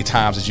ecstasy as many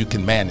times as you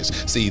can manage.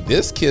 See,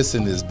 this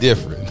kissing is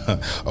different.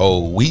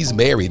 Oh, we's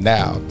married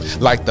now.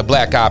 Like the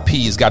Black Eyed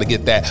Peas, got to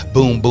get that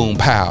boom, boom,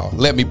 pow.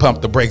 Let me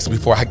pump the brakes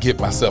before I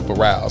get myself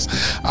aroused.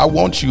 I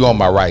want you on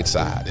my right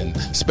side. In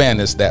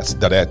Spanish, that's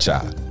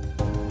derecha.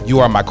 You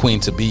are my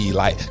queen to be,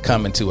 like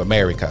coming to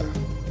America.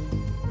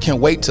 Can't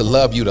wait to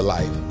love you to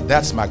life.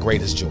 That's my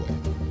greatest joy.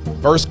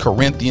 1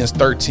 Corinthians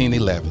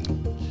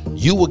 13:11.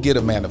 You will get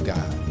a man of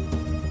God,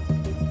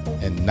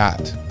 and not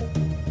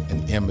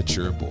an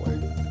immature boy.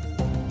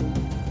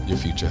 Your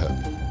future hubby.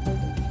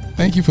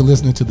 Thank you for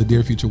listening to the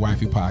Dear Future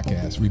Wifey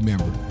podcast.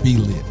 Remember, be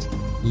lit,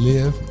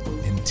 live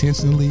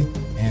intentionally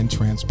and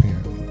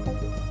transparently,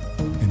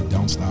 and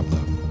don't stop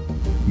loving.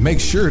 Make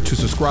sure to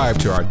subscribe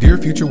to our Dear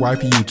Future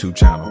Wifey YouTube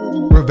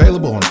channel. We're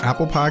available on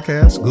Apple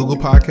Podcasts, Google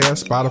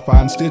Podcasts,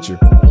 Spotify, and Stitcher.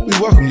 We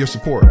welcome your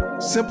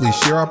support. Simply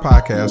share our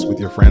podcast with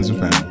your friends and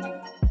family.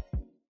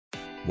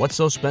 What's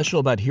so special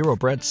about Hero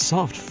Bread's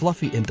soft,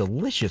 fluffy, and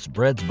delicious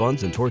breads,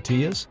 buns, and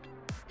tortillas?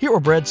 Hero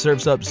Bread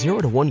serves up 0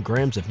 to 1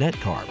 grams of net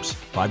carbs,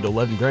 5 to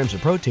 11 grams of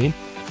protein,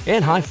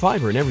 and high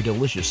fiber in every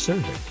delicious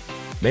serving.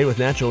 Made with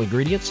natural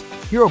ingredients,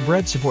 Hero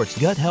Bread supports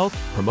gut health,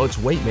 promotes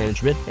weight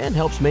management, and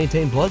helps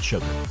maintain blood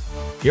sugar.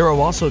 Hero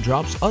also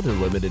drops other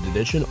limited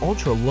edition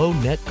ultra-low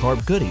net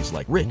carb goodies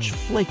like rich,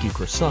 flaky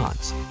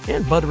croissants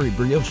and buttery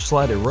brioche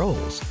slider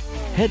rolls.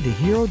 Head to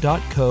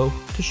hero.co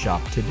to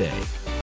shop today.